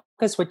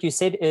 Marcus, what you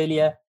said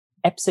earlier,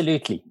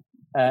 absolutely.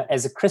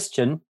 As a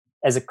Christian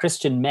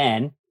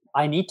man,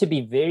 I need to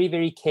be very,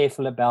 very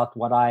careful about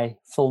what I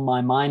fill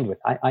my mind with.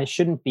 I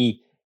shouldn't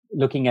be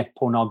looking at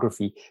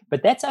pornography,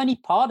 but that's only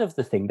part of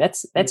the thing.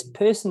 That's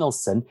personal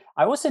sin.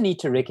 I also need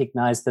to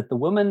recognize that the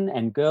women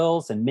and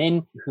girls and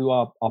men who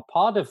are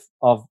part of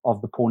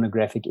the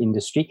pornographic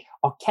industry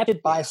are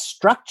captured by a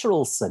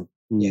structural sin,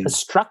 a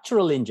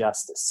structural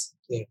injustice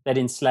that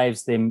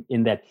enslaves them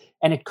in that.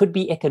 And it could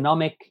be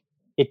economic,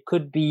 It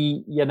could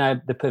be,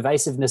 the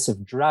pervasiveness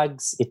of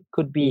drugs. It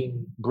could be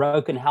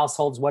broken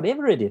households,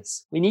 whatever it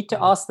is. We need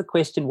to ask the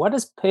question, what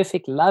does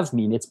perfect love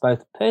mean? It's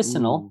both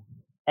personal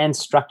and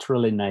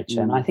structural in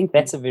nature. And I think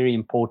that's a very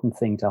important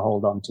thing to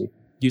hold on to.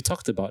 You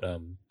talked about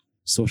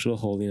social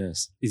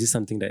holiness. Is this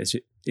something that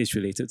is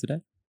related to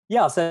that?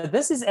 Yeah, so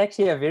this is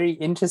actually a very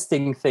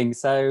interesting thing.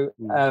 So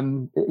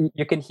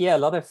you can hear a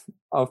lot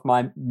of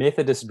my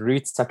Methodist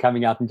roots are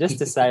coming out. And just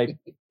to say,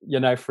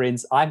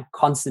 friends, I'm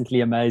constantly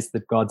amazed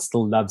that God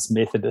still loves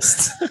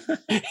Methodists.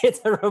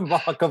 It's a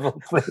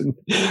remarkable thing.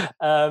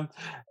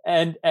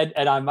 And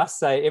I must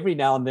say, every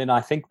now and then, I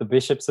think the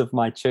bishops of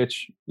my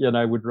church,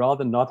 would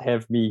rather not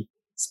have me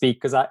speak,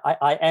 because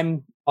I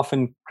am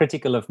often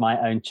critical of my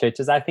own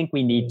churches. I think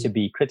we need to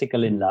be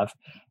critical in love.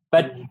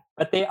 But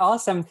there are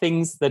some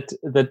things that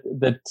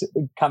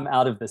come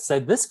out of this. So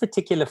this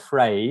particular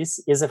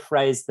phrase is a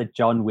phrase that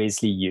John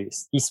Wesley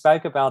used. He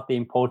spoke about the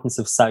importance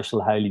of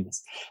social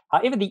holiness.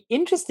 However, the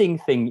interesting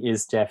thing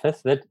is,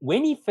 Japheth, that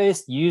when he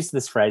first used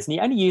this phrase, and he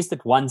only used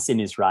it once in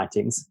his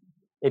writings,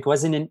 it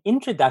was in an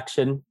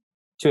introduction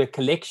to a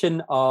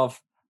collection of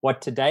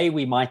what today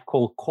we might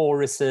call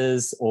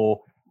choruses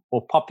or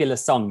popular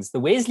songs. The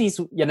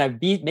Wesleys,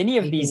 many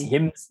of these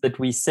hymns that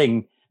we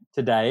sing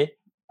today,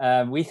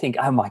 we think,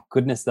 oh my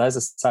goodness, those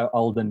are so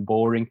old and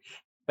boring.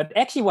 But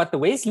actually what the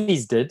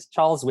Wesleys did,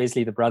 Charles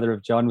Wesley, the brother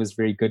of John, was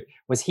very good,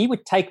 was he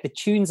would take the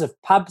tunes of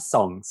pub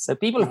songs, so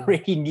people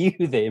already knew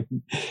them,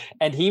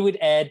 and he would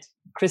add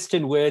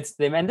Christian words to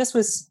them. And this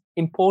was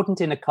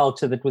important in a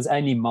culture that was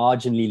only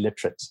marginally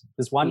literate. It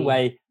was one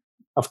way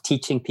of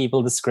teaching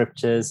people the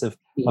scriptures, of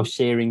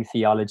sharing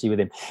theology with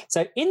them.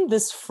 So in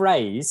this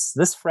phrase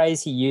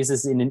he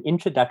uses in an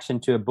introduction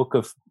to a book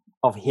of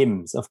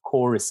hymns, of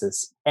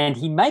choruses. And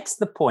he makes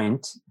the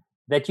point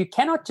that you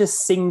cannot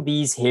just sing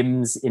these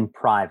hymns in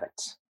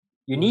private.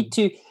 You need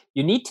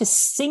to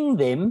sing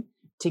them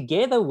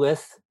together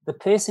with the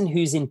person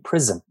who's in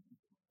prison,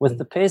 with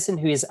the person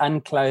who is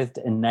unclothed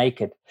and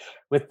naked,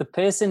 with the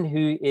person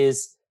who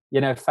is,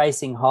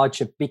 facing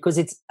hardship, because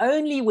it's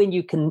only when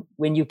you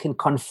can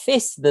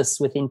confess this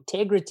with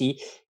integrity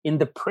in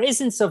the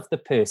presence of the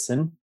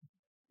person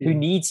who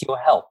needs your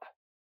help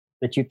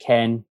that you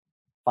can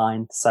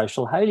find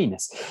social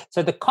holiness.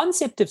 So the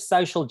concept of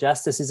social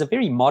justice is a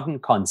very modern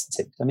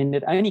concept. I mean,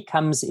 it only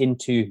comes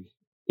into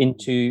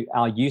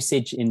our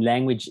usage in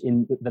language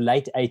in the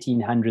late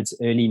 1800s,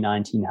 early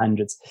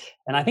 1900s.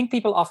 And I think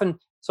people often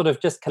sort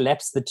of just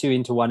collapse the two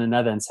into one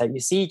another and say,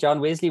 you see,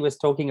 John Wesley was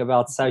talking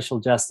about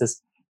social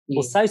justice.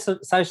 Well,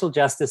 social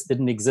justice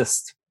didn't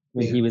exist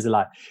when he was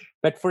alive.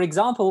 But for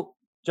example,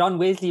 John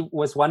Wesley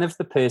was one of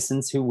the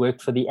persons who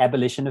worked for the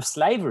abolition of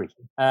slavery.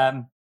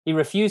 He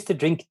refused to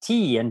drink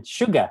tea and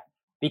sugar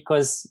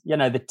because,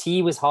 the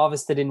tea was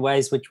harvested in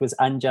ways which was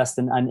unjust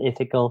and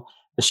unethical.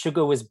 The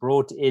sugar was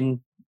brought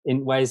in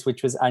ways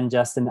which was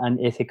unjust and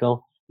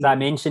unethical. As I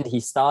mentioned,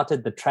 he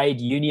started the trade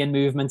union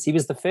movements. He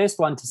was the first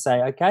one to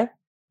say, okay,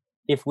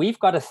 if we've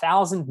got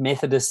 1,000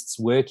 Methodists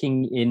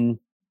working in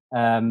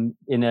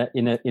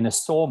a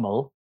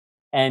sawmill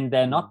and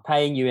they're not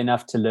paying you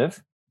enough to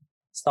live,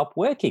 stop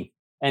working.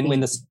 And when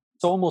the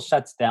sawmill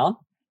shuts down,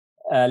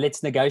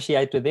 let's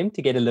negotiate with them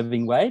to get a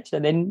living wage,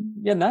 and then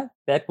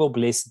that will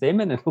bless them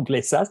and it will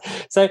bless us.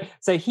 So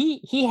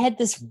he had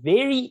this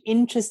very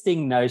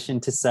interesting notion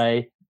to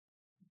say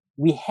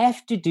we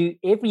have to do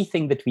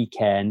everything that we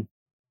can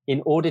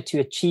in order to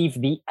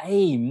achieve the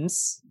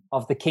aims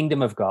of the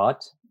kingdom of God,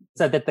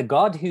 so that the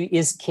God who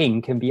is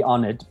king can be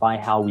honored by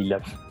how we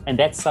live. And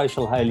that's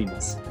social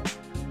holiness.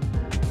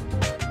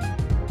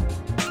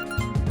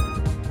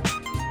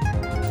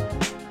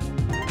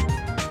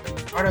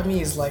 Part of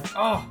me is like,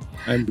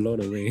 I'm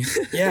blown away.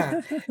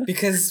 Yeah,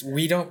 because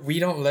we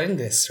don't learn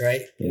this,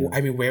 right? Yeah.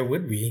 I mean, where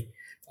would we?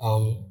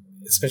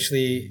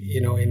 Especially,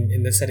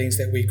 in the settings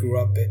that we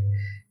grew up, it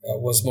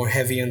was more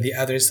heavy on the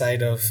other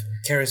side of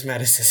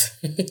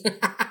charismaticism.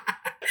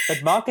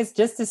 But Marcus,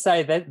 just to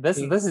say that this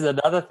is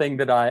another thing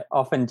that I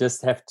often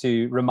just have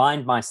to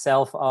remind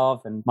myself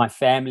of, and my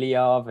family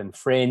of, and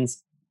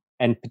friends,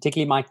 and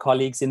particularly my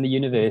colleagues in the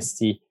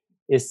university,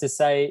 is to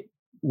say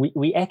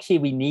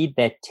we need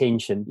that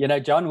tension.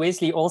 John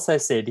Wesley also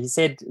said,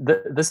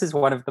 this is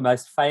one of the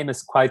most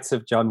famous quotes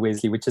of John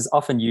Wesley, which is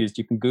often used.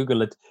 You can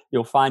Google it.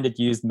 You'll find it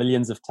used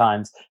millions of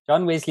times.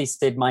 John Wesley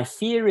said, "My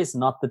fear is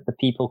not that the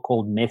people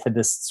called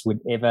Methodists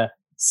would ever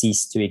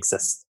cease to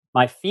exist.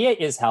 My fear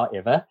is,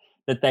 however,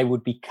 that they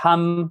would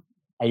become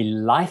a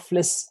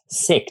lifeless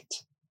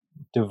sect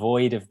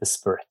devoid of the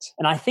Spirit."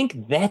 And I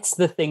think that's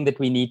the thing that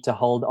we need to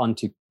hold on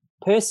to: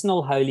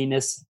 personal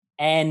holiness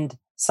and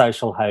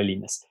social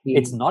holiness.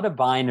 It's not a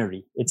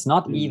binary. It's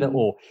not either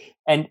or.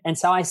 And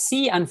so I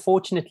see,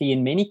 unfortunately,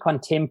 in many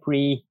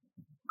contemporary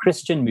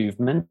Christian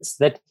movements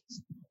that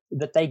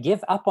they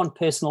give up on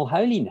personal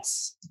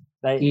holiness.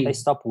 They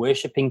stop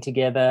worshiping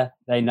together.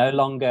 They no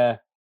longer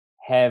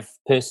have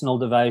personal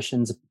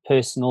devotions,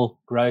 personal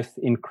growth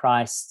in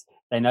Christ.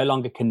 They no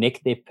longer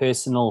connect their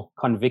personal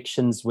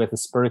convictions with the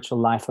spiritual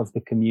life of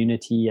the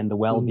community and the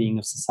well-being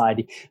of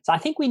society. So I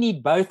think we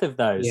need both of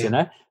those,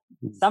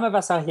 Some of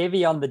us are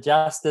heavy on the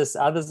justice,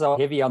 others are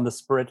heavy on the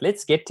spirit.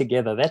 Let's get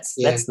together. That's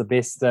the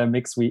best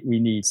mix we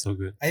need. So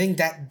good. I think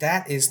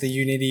that is the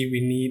unity we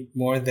need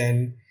more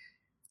than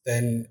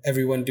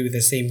everyone do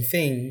the same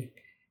thing,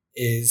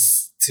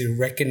 is to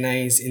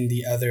recognize in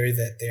the other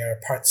that there are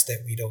parts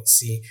that we don't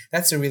see.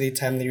 That's a really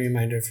timely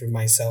reminder for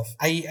myself.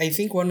 I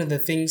think one of the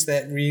things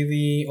that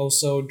really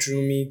also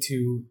drew me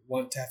to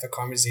want to have a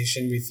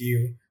conversation with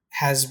you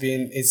has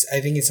been, I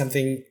think it's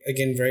something,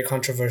 again, very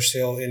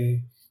controversial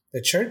in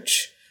the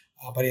church,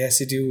 but it has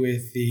to do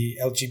with the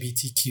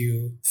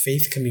LGBTQ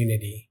faith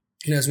community.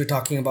 And as we're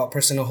talking about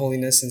personal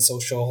holiness and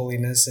social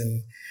holiness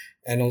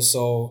and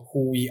also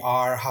who we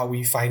are, how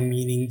we find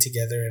meaning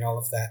together and all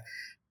of that,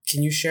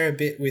 can you share a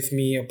bit with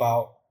me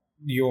about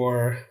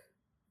your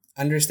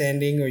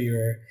understanding or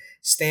your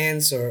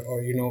stance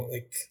or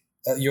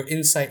your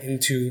insight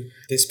into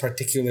this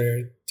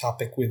particular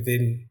topic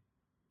within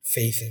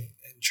faith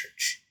and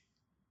church?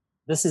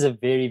 This is a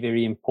very,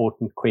 very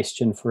important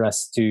question for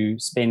us to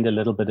spend a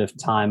little bit of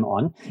time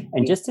on.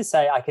 And just to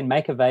say, I can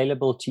make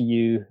available to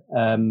you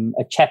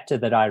a chapter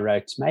that I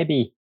wrote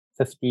maybe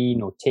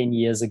 15 or 10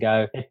 years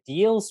ago. It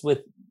deals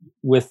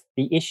with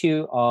the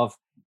issue of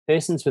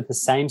persons with the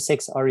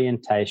same-sex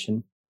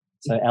orientation,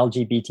 so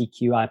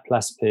LGBTQI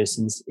plus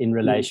persons, in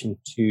relation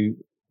to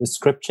the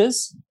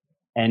scriptures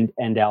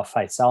and our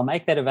faith. So I'll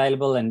make that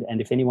available, and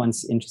if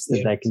anyone's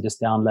interested, they can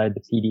just download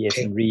the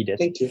PDF and read it.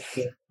 Thank you.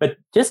 Yeah. But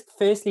just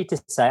firstly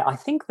to say, I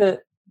think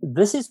that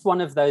this is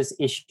one of those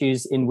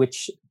issues in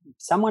which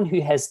someone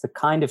who has the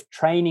kind of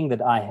training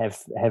that I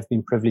have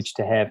been privileged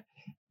to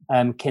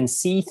have can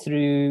see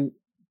through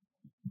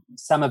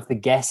some of the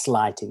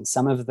gaslighting,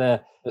 some of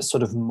the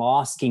sort of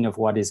masking of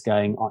what is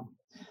going on.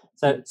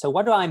 So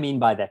what do I mean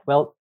by that?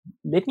 Well,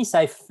 let me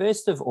say,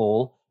 first of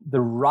all, the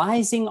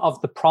rising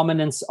of the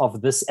prominence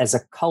of this as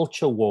a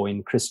culture war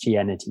in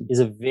Christianity is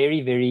a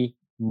very, very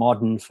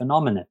modern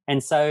phenomenon.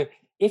 And so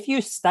if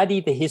you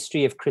study the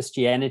history of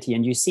Christianity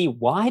and you see,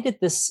 why did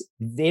this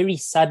very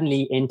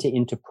suddenly enter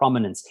into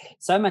prominence,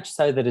 so much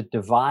so that it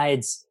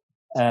divides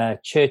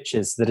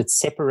churches, that it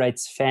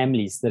separates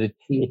families, that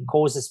it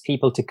causes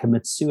people to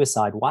commit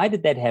suicide. Why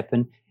did that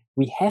happen?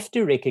 We have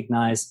to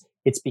recognize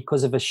it's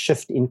because of a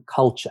shift in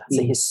culture. It's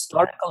a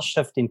historical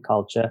shift in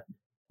culture,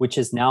 which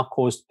has now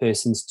caused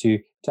persons to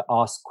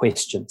ask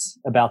questions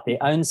about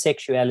their own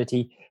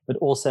sexuality, but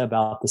also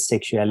about the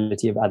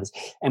sexuality of others.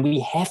 And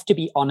we have to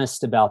be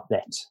honest about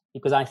that,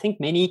 because I think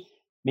many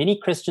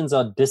Christians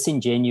are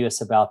disingenuous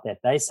about that.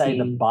 They say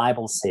the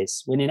Bible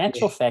says, when in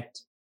actual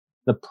fact,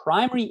 the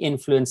primary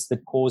influence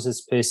that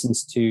causes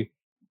persons to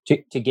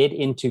get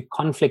into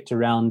conflict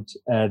around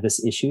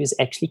this issue is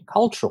actually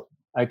cultural.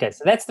 Okay,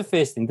 so that's the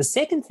first thing. The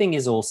second thing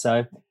is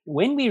also,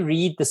 when we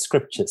read the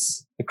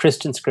scriptures, the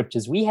Christian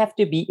scriptures, we have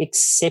to be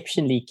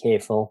exceptionally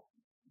careful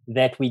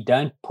that we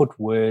don't put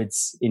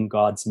words in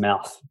God's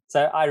mouth.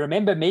 So I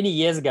remember many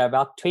years ago,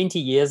 about 20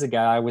 years ago,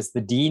 I was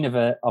the dean of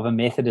a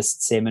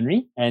Methodist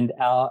seminary, and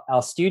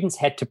our students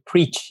had to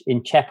preach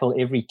in chapel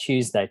every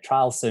Tuesday,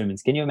 trial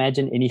sermons. Can you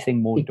imagine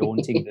anything more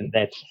daunting than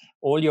that?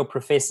 All your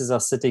professors are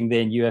sitting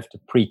there and you have to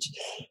preach.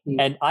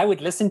 And I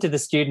would listen to the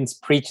students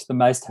preach the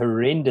most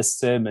horrendous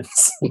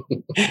sermons.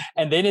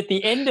 And then at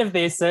the end of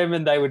their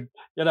sermon, they would,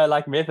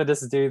 like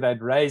Methodists do,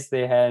 they'd raise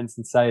their hands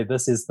and say,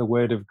 "This is the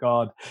word of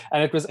God."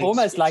 And it was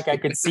almost like I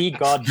could see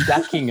God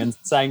ducking and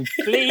saying,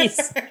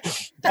 "Please,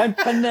 don't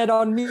pin that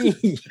on me."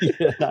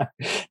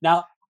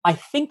 Now, I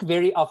think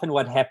very often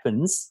what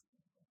happens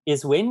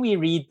is when we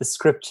read the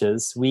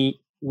scriptures,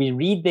 we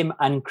read them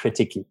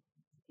uncritically.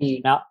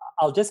 Now,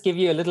 I'll just give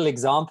you a little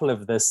example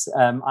of this.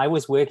 I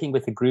was working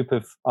with a group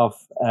of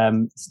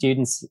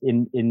students,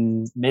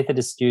 in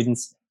Methodist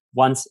students,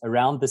 once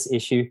around this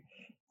issue,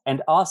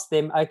 and asked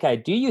them, okay,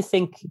 do you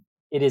think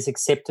it is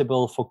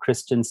acceptable for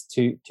Christians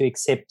to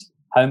accept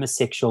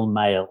homosexual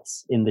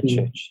males in the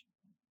church?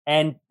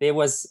 And there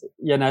was,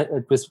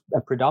 it was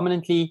a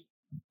predominantly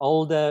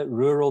older,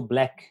 rural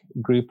black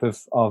group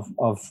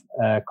of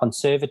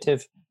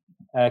conservative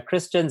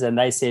Christians, and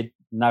they said,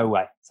 no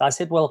way. So I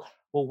said, well,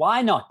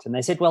 why not? And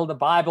they said, well, the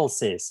Bible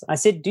says. I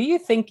said, do you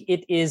think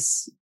it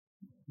is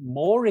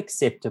more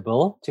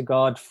acceptable to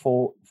God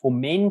for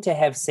men to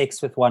have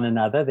sex with one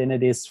another than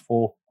it is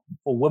for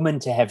women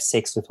to have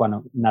sex with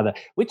one another?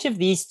 Which of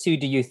these two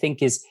do you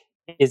think is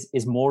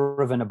more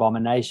of an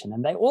abomination?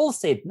 And they all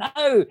said,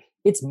 no,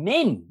 it's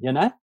men,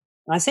 And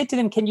I said to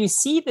them, can you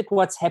see that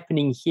what's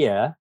happening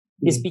here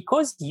is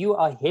because you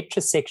are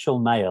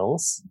heterosexual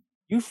males,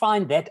 you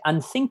find that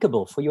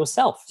unthinkable for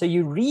yourself. So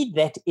you read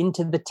that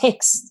into the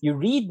text. You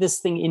read this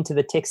thing into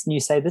the text and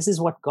you say, this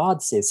is what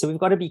God says. So we've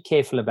got to be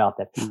careful about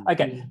that.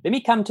 Okay, let me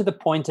come to the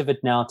point of it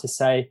now to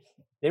say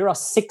there are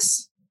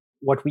 6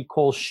 what we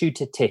call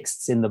shooter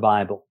texts in the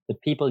Bible that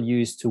people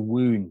use to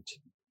wound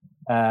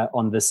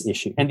on this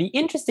issue. And the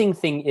interesting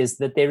thing is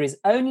that there is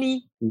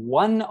only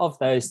one of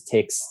those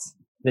texts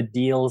that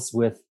deals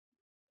with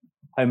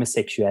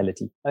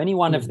homosexuality, only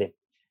one of them.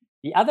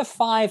 The other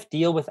 5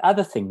 deal with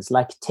other things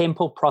like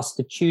temple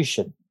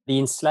prostitution. the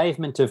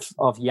enslavement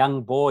of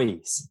young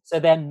boys. So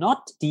they're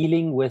not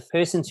dealing with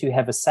persons who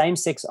have a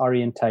same-sex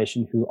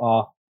orientation who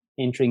are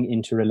entering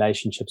into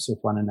relationships with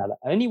one another.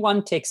 Only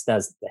one text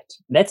does that.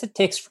 That's a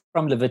text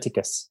from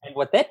Leviticus. And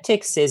what that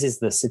text says is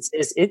this. It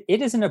says, it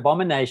is an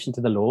abomination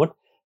to the Lord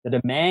that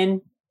a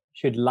man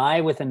should lie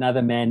with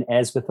another man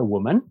as with a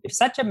woman. If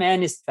such a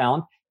man is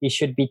found, he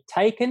should be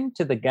taken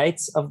to the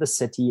gates of the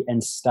city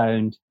and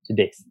stoned to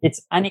death.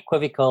 It's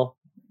unequivocal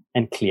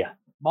and clear.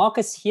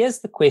 Marcus, here's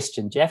the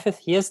question. Japheth,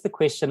 here's the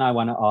question I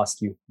want to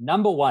ask you.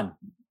 Number one,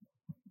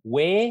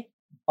 where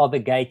are the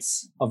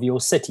gates of your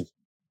city?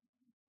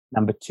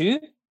 Number two,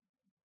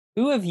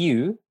 who of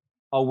you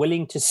are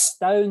willing to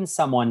stone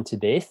someone to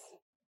death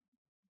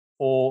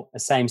for a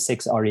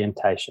same-sex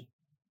orientation?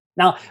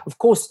 Now, of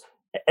course,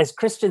 as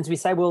Christians, we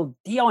say, well,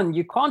 Dion,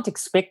 you can't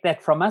expect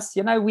that from us.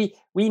 We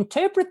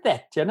interpret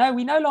that.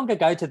 We no longer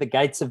go to the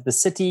gates of the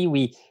city.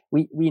 We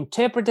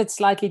interpret it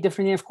slightly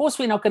differently. Of course,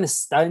 we're not going to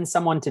stone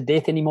someone to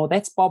death anymore.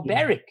 That's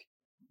barbaric.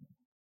 Yeah.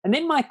 And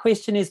then my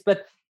question is,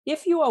 but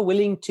if you are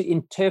willing to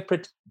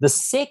interpret the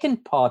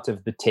second part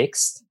of the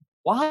text,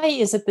 why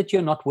is it that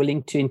you're not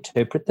willing to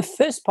interpret the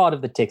first part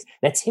of the text?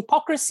 That's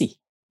hypocrisy.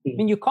 I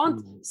mean, you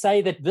can't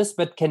say that this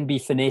bit can be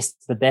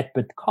finessed, but that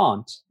bit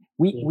can't.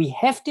 We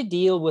have to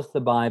deal with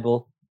the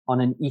Bible on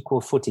an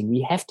equal footing.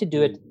 We have to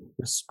do it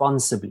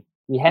responsibly.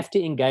 We have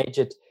to engage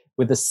it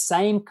with the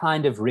same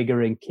kind of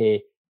rigor and care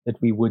that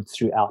we would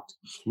throughout.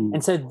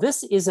 And so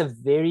this is a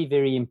very,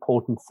 very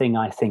important thing,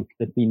 I think,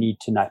 that we need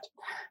to note.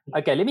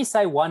 Okay, let me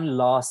say one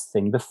last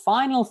thing. The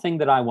final thing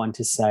that I want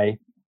to say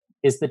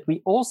is that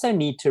we also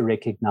need to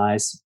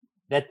recognize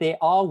that there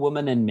are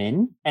women and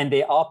men, and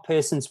there are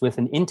persons with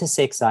an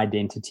intersex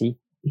identity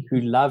who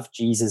love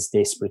Jesus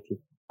desperately.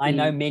 I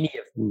know many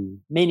of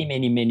them,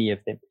 many of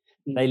them.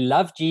 They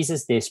love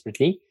Jesus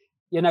desperately.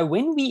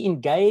 When we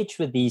engage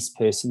with these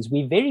persons,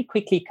 we very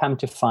quickly come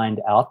to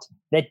find out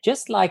that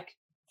just like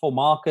for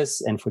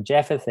Marcus and for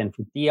Japheth and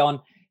for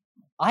Dion,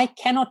 I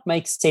cannot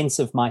make sense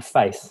of my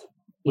faith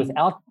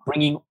without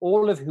bringing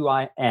all of who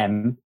I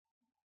am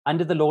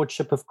under the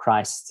lordship of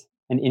Christ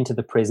and into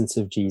the presence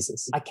of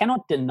Jesus. I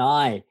cannot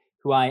deny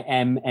who I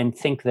am and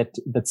think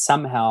that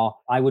somehow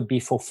I would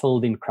be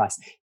fulfilled in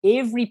Christ.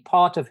 Every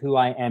part of who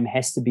I am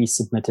has to be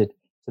submitted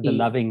to the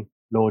loving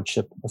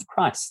lordship of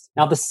Christ.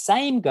 Now, the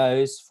same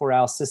goes for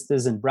our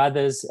sisters and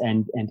brothers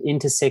and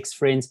intersex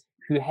friends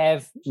who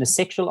have a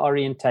sexual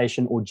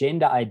orientation or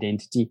gender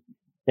identity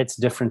that's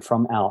different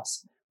from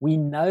ours. We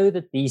know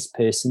that these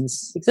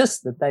persons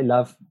exist, that they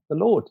love the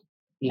Lord.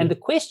 And the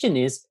question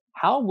is,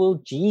 how will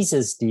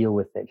Jesus deal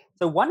with it?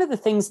 So one of the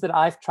things that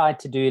I've tried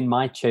to do in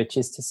my church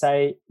is to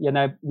say,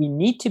 we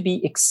need to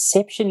be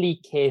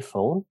exceptionally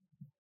careful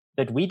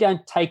that we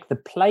don't take the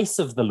place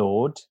of the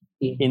Lord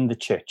in the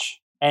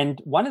church. And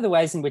one of the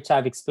ways in which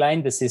I've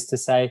explained this is to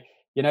say,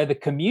 the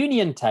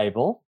communion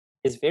table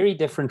is very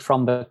different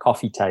from the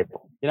coffee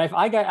table. If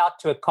I go out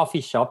to a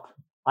coffee shop,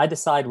 I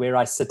decide where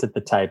I sit at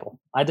the table.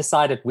 I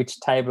decide at which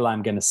table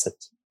I'm going to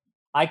sit.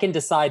 I can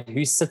decide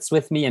who sits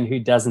with me and who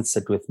doesn't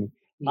sit with me.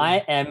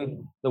 I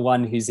am the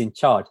one who's in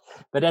charge.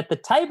 But at the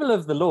table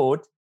of the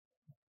Lord,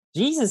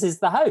 Jesus is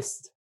the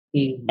host.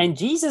 And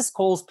Jesus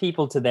calls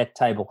people to that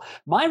table.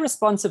 My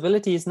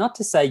responsibility is not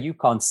to say you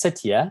can't sit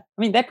here.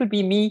 I mean, that would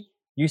be me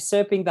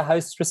usurping the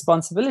host's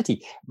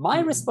responsibility. My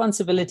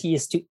responsibility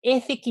is to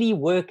ethically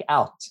work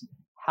out,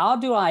 how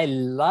do I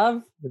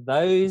love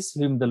those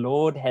whom the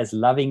Lord has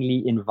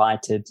lovingly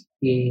invited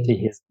to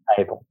his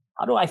table?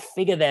 How do I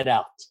figure that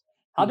out?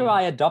 How do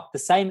I adopt the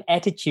same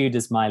attitude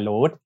as my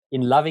Lord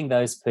in loving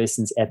those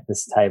persons at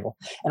this table?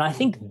 And I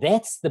think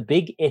that's the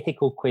big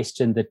ethical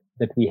question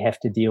that we have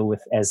to deal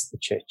with as the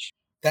church.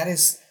 That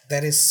is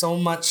so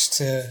much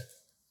to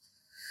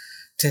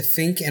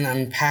think and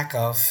unpack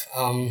of.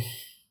 I'm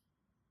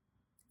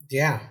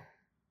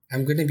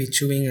going to be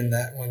chewing on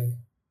that one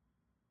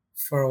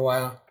for a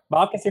while.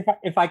 Marcus,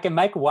 if I can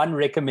make one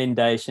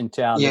recommendation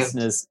to our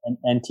listeners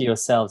and to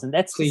yourselves, and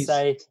that's Please. To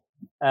say,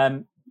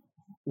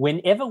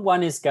 whenever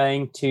one is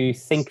going to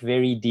think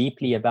very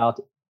deeply about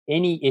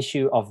any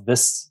issue of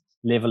this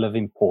level of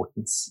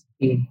importance,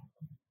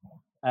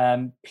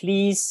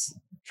 please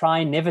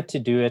try never to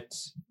do it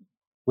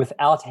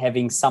without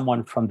having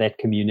someone from that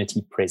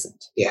community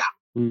present.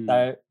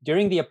 So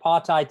during the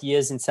apartheid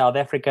years in South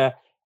Africa,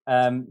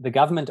 the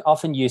government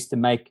often used to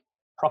make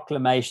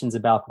proclamations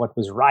about what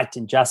was right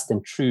and just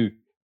and true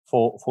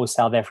for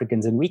South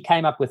Africans. And we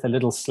came up with a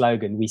little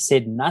slogan. We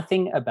said,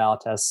 nothing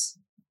about us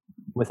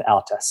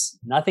without us.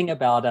 Nothing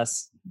about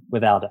us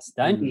without us.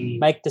 Don't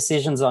make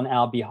decisions on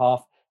our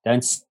behalf.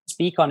 Don't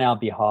speak on our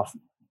behalf.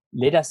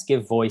 Let us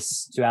give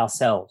voice to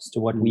ourselves, to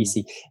what we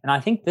see. And I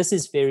think this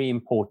is very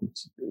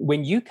important.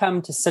 When you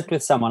come to sit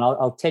with someone,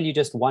 I'll tell you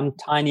just one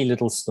tiny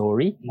little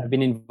story. I've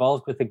been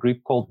involved with a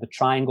group called the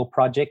Triangle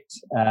Project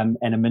and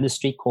a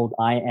ministry called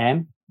I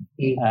Am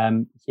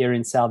here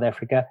in South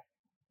Africa.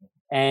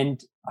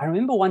 And I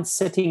remember once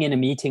sitting in a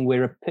meeting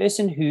where a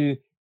person who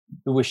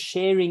was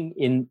sharing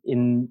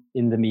in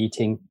the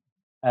meeting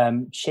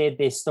shared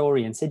their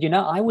story and said,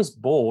 I was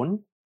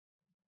born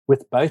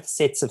with both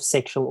sets of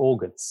sexual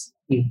organs,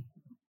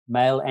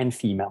 male and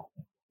female.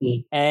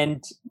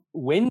 And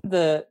when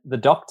the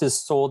doctors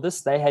saw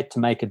this, they had to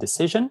make a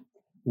decision.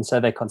 And so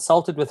they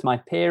consulted with my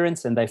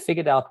parents and they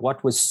figured out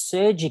what was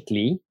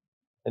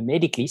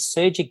medically,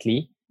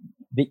 surgically,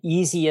 the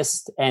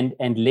easiest and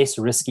less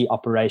risky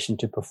operation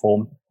to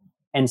perform.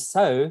 And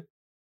so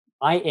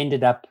I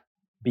ended up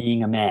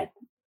being a man.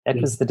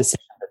 That was the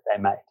decision that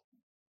they made.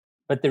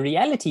 But the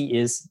reality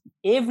is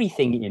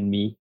everything in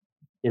me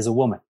is a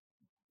woman.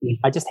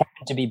 I just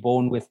happen to be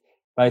born with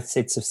both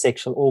sets of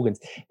sexual organs.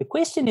 The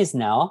question is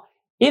now,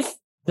 if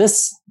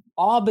this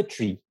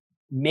arbitrary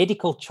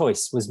medical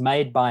choice was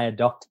made by a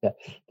doctor,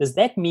 does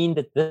that mean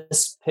that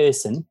this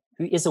person,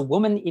 who is a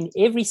woman in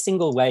every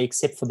single way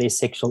except for their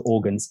sexual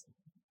organs,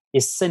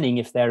 is sinning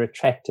if they're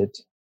attracted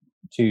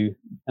to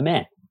a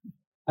man?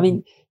 I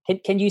mean,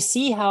 can you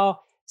see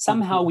how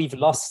somehow we've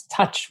lost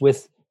touch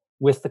with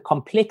the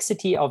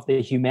complexity of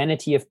the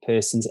humanity of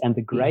persons and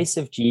the grace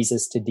of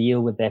Jesus to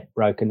deal with that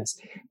brokenness?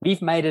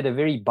 We've made it a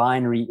very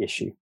binary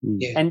issue.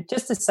 And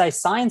just to say,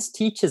 science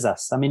teaches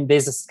us, I mean,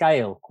 there's a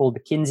scale called the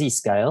Kinsey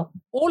scale.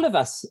 All of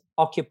us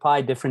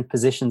occupy different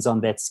positions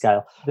on that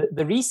scale.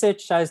 The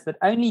research shows that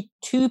only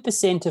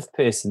 2% of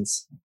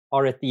persons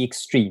are at the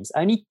extremes.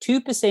 Only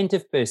 2%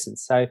 of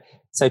persons.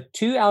 So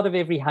 2 out of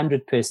every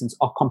 100 persons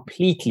are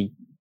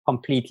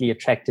completely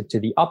attracted to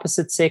the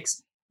opposite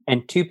sex,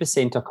 and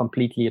 2% are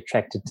completely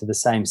attracted to the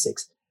same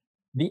sex.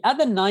 The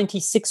other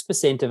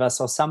 96% of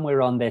us are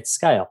somewhere on that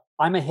scale.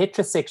 I'm a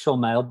heterosexual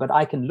male, but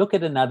I can look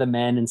at another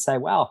man and say,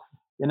 wow,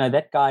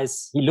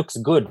 that he looks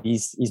good.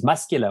 He's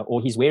muscular,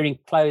 or he's wearing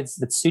clothes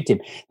that suit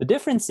him. The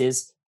difference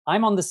is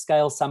I'm on the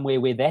scale somewhere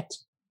where that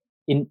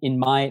in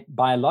my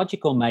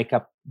biological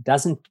makeup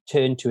doesn't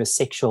turn to a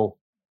sexual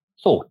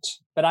thought,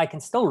 but I can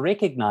still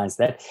recognize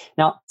that.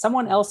 Now,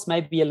 someone else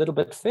may be a little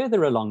bit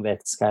further along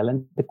that scale.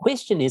 And the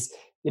question is,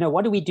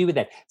 what do we do with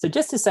that? So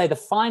just to say, the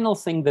final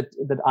thing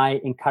that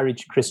I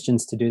encourage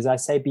Christians to do is I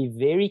say, be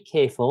very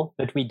careful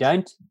that we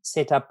don't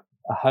set up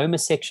a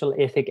homosexual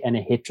ethic and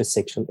a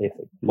heterosexual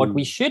ethic. What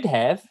we should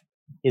have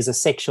is a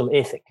sexual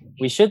ethic.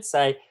 We should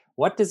say,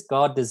 what does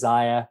God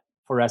desire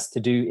for us to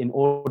do in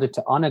order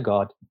to honor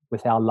God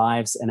with our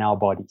lives and our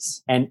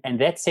bodies? And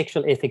that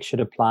sexual ethic should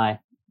apply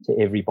to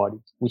everybody.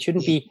 We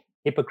shouldn't be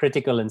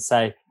hypocritical and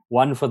say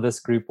one for this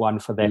group, one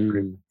for that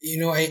group.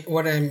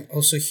 What I'm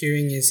also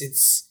hearing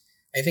is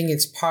I think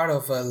it's part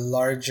of a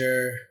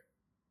larger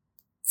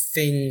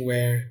thing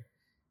where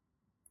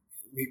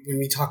when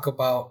we talk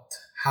about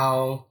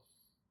how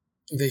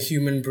the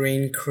human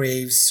brain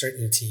craves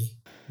certainty,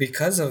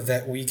 because of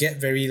that, we get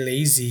very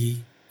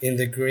lazy in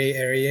the gray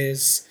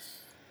areas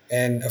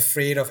and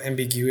afraid of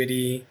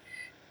ambiguity,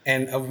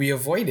 and we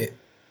avoid it,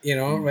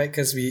 right?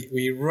 Because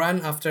we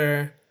run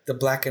after the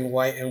black and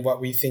white and what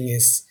we think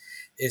is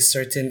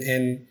certain,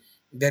 and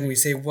then we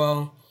say,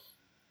 well,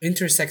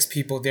 intersex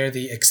people, they're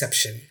the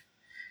exception.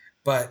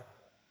 But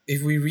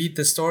if we read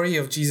the story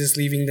of Jesus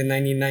leaving the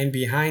 99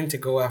 behind to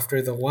go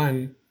after the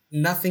one,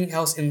 nothing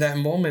else in that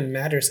moment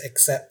matters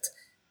except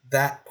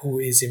that who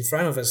is in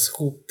front of us,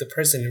 the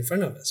person in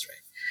front of us, right?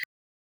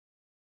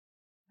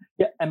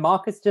 Yeah, and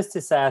Marcus, just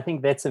to say, I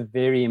think that's a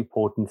very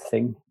important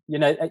thing.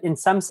 In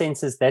some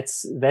senses,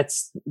 that's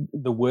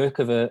the work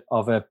of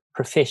a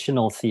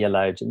professional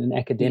theologian, an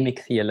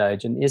academic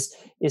theologian,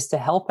 is to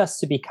help us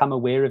to become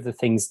aware of the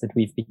things that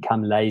we've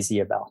become lazy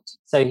about.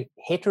 So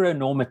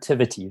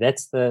heteronormativity,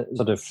 that's the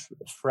sort of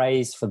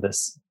phrase for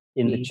this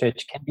in the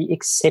church, can be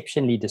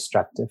exceptionally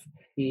destructive.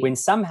 When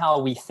somehow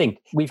we think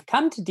we've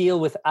come to deal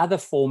with other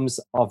forms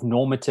of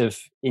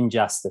normative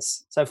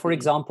injustice. So, for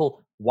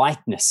example,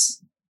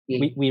 whiteness.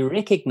 We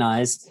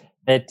recognize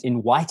that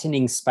in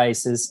whitening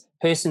spaces,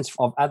 persons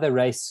of other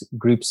race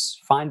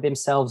groups find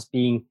themselves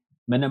being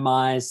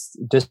minimized,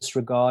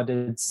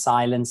 disregarded,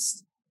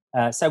 silenced.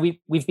 So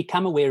we've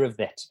become aware of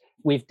that.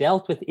 We've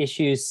dealt with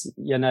issues,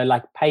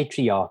 like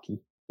patriarchy.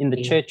 In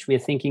the church, we're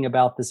thinking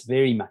about this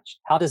very much.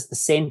 How does the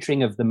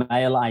centering of the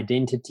male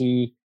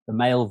identity, the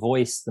male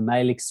voice, the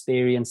male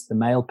experience, the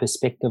male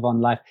perspective on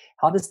life,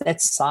 how does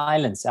that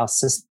silence our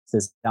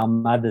sisters, our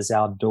mothers,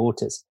 our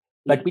daughters?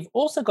 But we've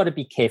also got to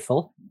be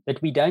careful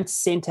that we don't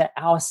center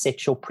our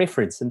sexual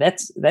preference. And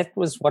that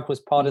was what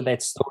was part of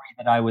that story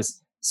that I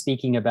was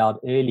speaking about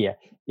earlier.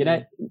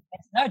 There's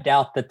no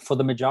doubt that for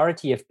the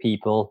majority of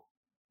people,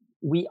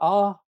 we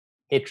are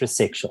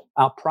heterosexual.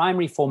 Our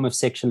primary form of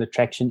sexual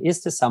attraction is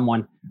to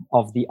someone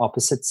of the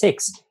opposite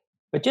sex.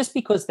 But just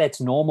because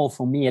that's normal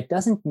for me, it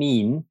doesn't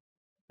mean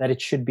that it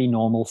should be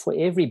normal for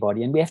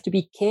everybody. And we have to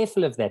be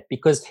careful of that,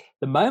 because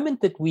the moment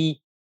that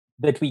we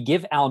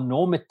give our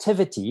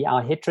normativity,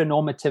 our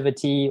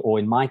heteronormativity, or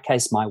in my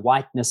case, my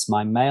whiteness,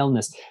 my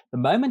maleness, the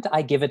moment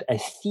I give it a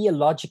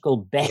theological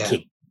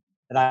backing,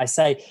 that I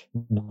say,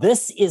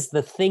 this is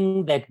the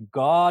thing that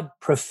God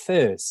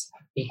prefers,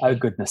 oh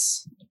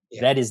goodness,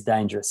 that is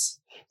dangerous.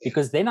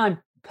 Because then I'm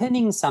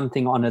pinning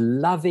something on a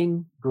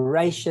loving,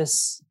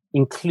 gracious,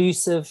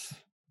 inclusive,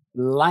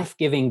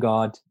 life-giving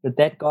God, but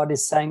that God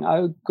is saying,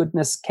 oh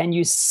goodness, can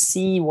you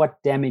see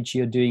what damage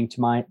you're doing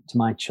to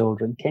my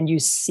children? Can you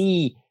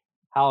see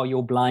how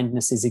your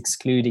blindness is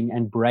excluding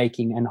and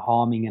breaking and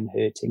harming and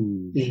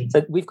hurting? Mm.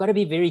 So we've got to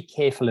be very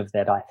careful of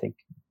that, I think.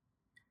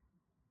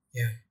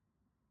 Yeah.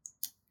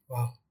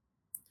 Wow.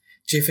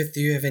 Japheth, do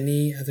you have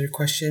any other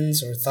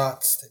questions or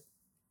thoughts?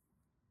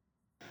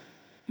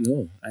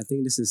 No, I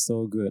think this is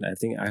so good. I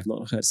think I've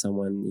not heard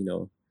someone,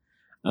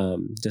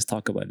 just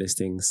talk about these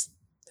things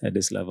at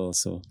this level.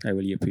 So I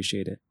really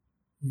appreciate it.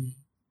 Mm.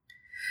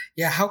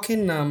 Yeah,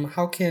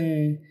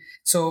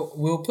 so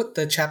we'll put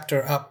the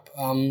chapter up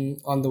on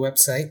the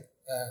website,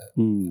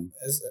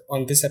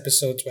 on this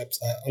episode's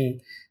website,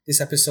 on this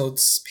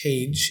episode's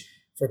page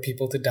for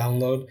people to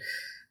download.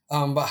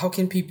 But how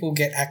can people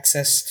get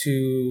access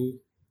to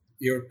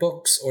your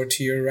books or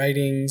to your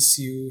writings?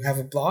 You have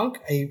a blog,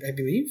 I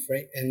believe,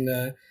 right?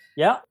 And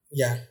yeah.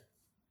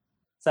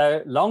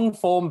 So long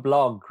form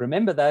blog.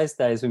 Remember those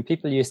days when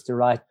people used to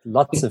write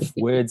lots of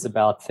words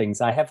about things?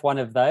 I have one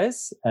of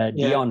those,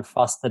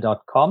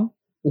 dionfoster.com.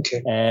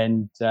 Okay.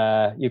 And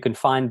you can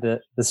find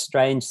the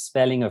strange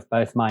spelling of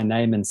both my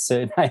name and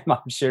surname,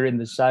 I'm sure, in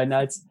the show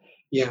notes.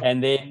 Yeah.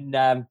 And then,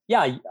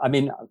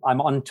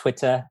 I'm on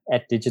Twitter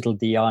at Digital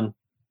Dion.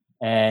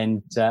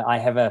 And I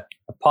have a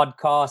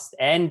podcast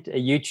and a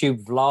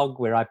YouTube vlog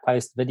where I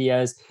post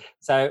videos.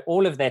 So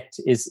all of that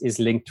is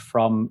linked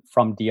from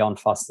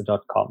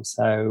dionfoster.com.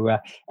 So, and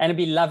it'd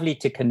be lovely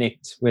to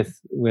connect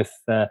with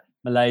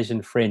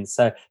Malaysian friends.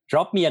 So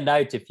drop me a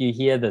note if you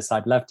hear this.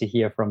 I'd love to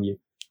hear from you.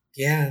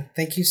 Yeah,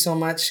 thank you so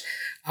much.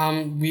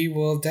 We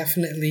will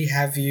definitely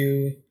have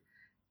you,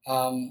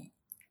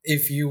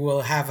 if you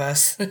will have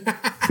us,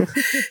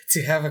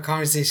 to have a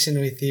conversation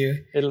with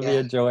you. It'll be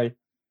a joy.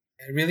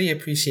 I really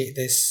appreciate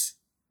this.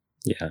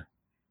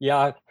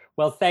 Yeah.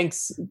 Well,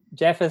 thanks,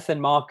 Japheth and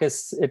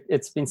Marcus.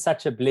 It's been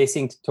such a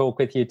blessing to talk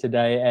with you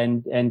today,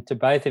 and to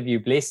both of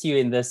you. Bless you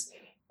in this,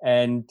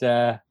 and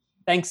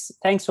thanks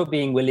for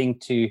being willing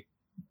to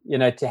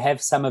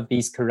have some of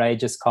these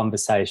courageous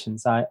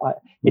conversations.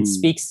 It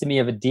speaks to me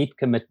of a deep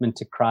commitment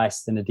to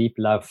Christ and a deep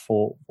love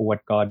for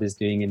what God is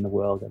doing in the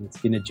world, and it's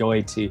been a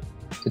joy to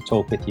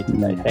talk with you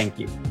today. Thank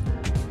you.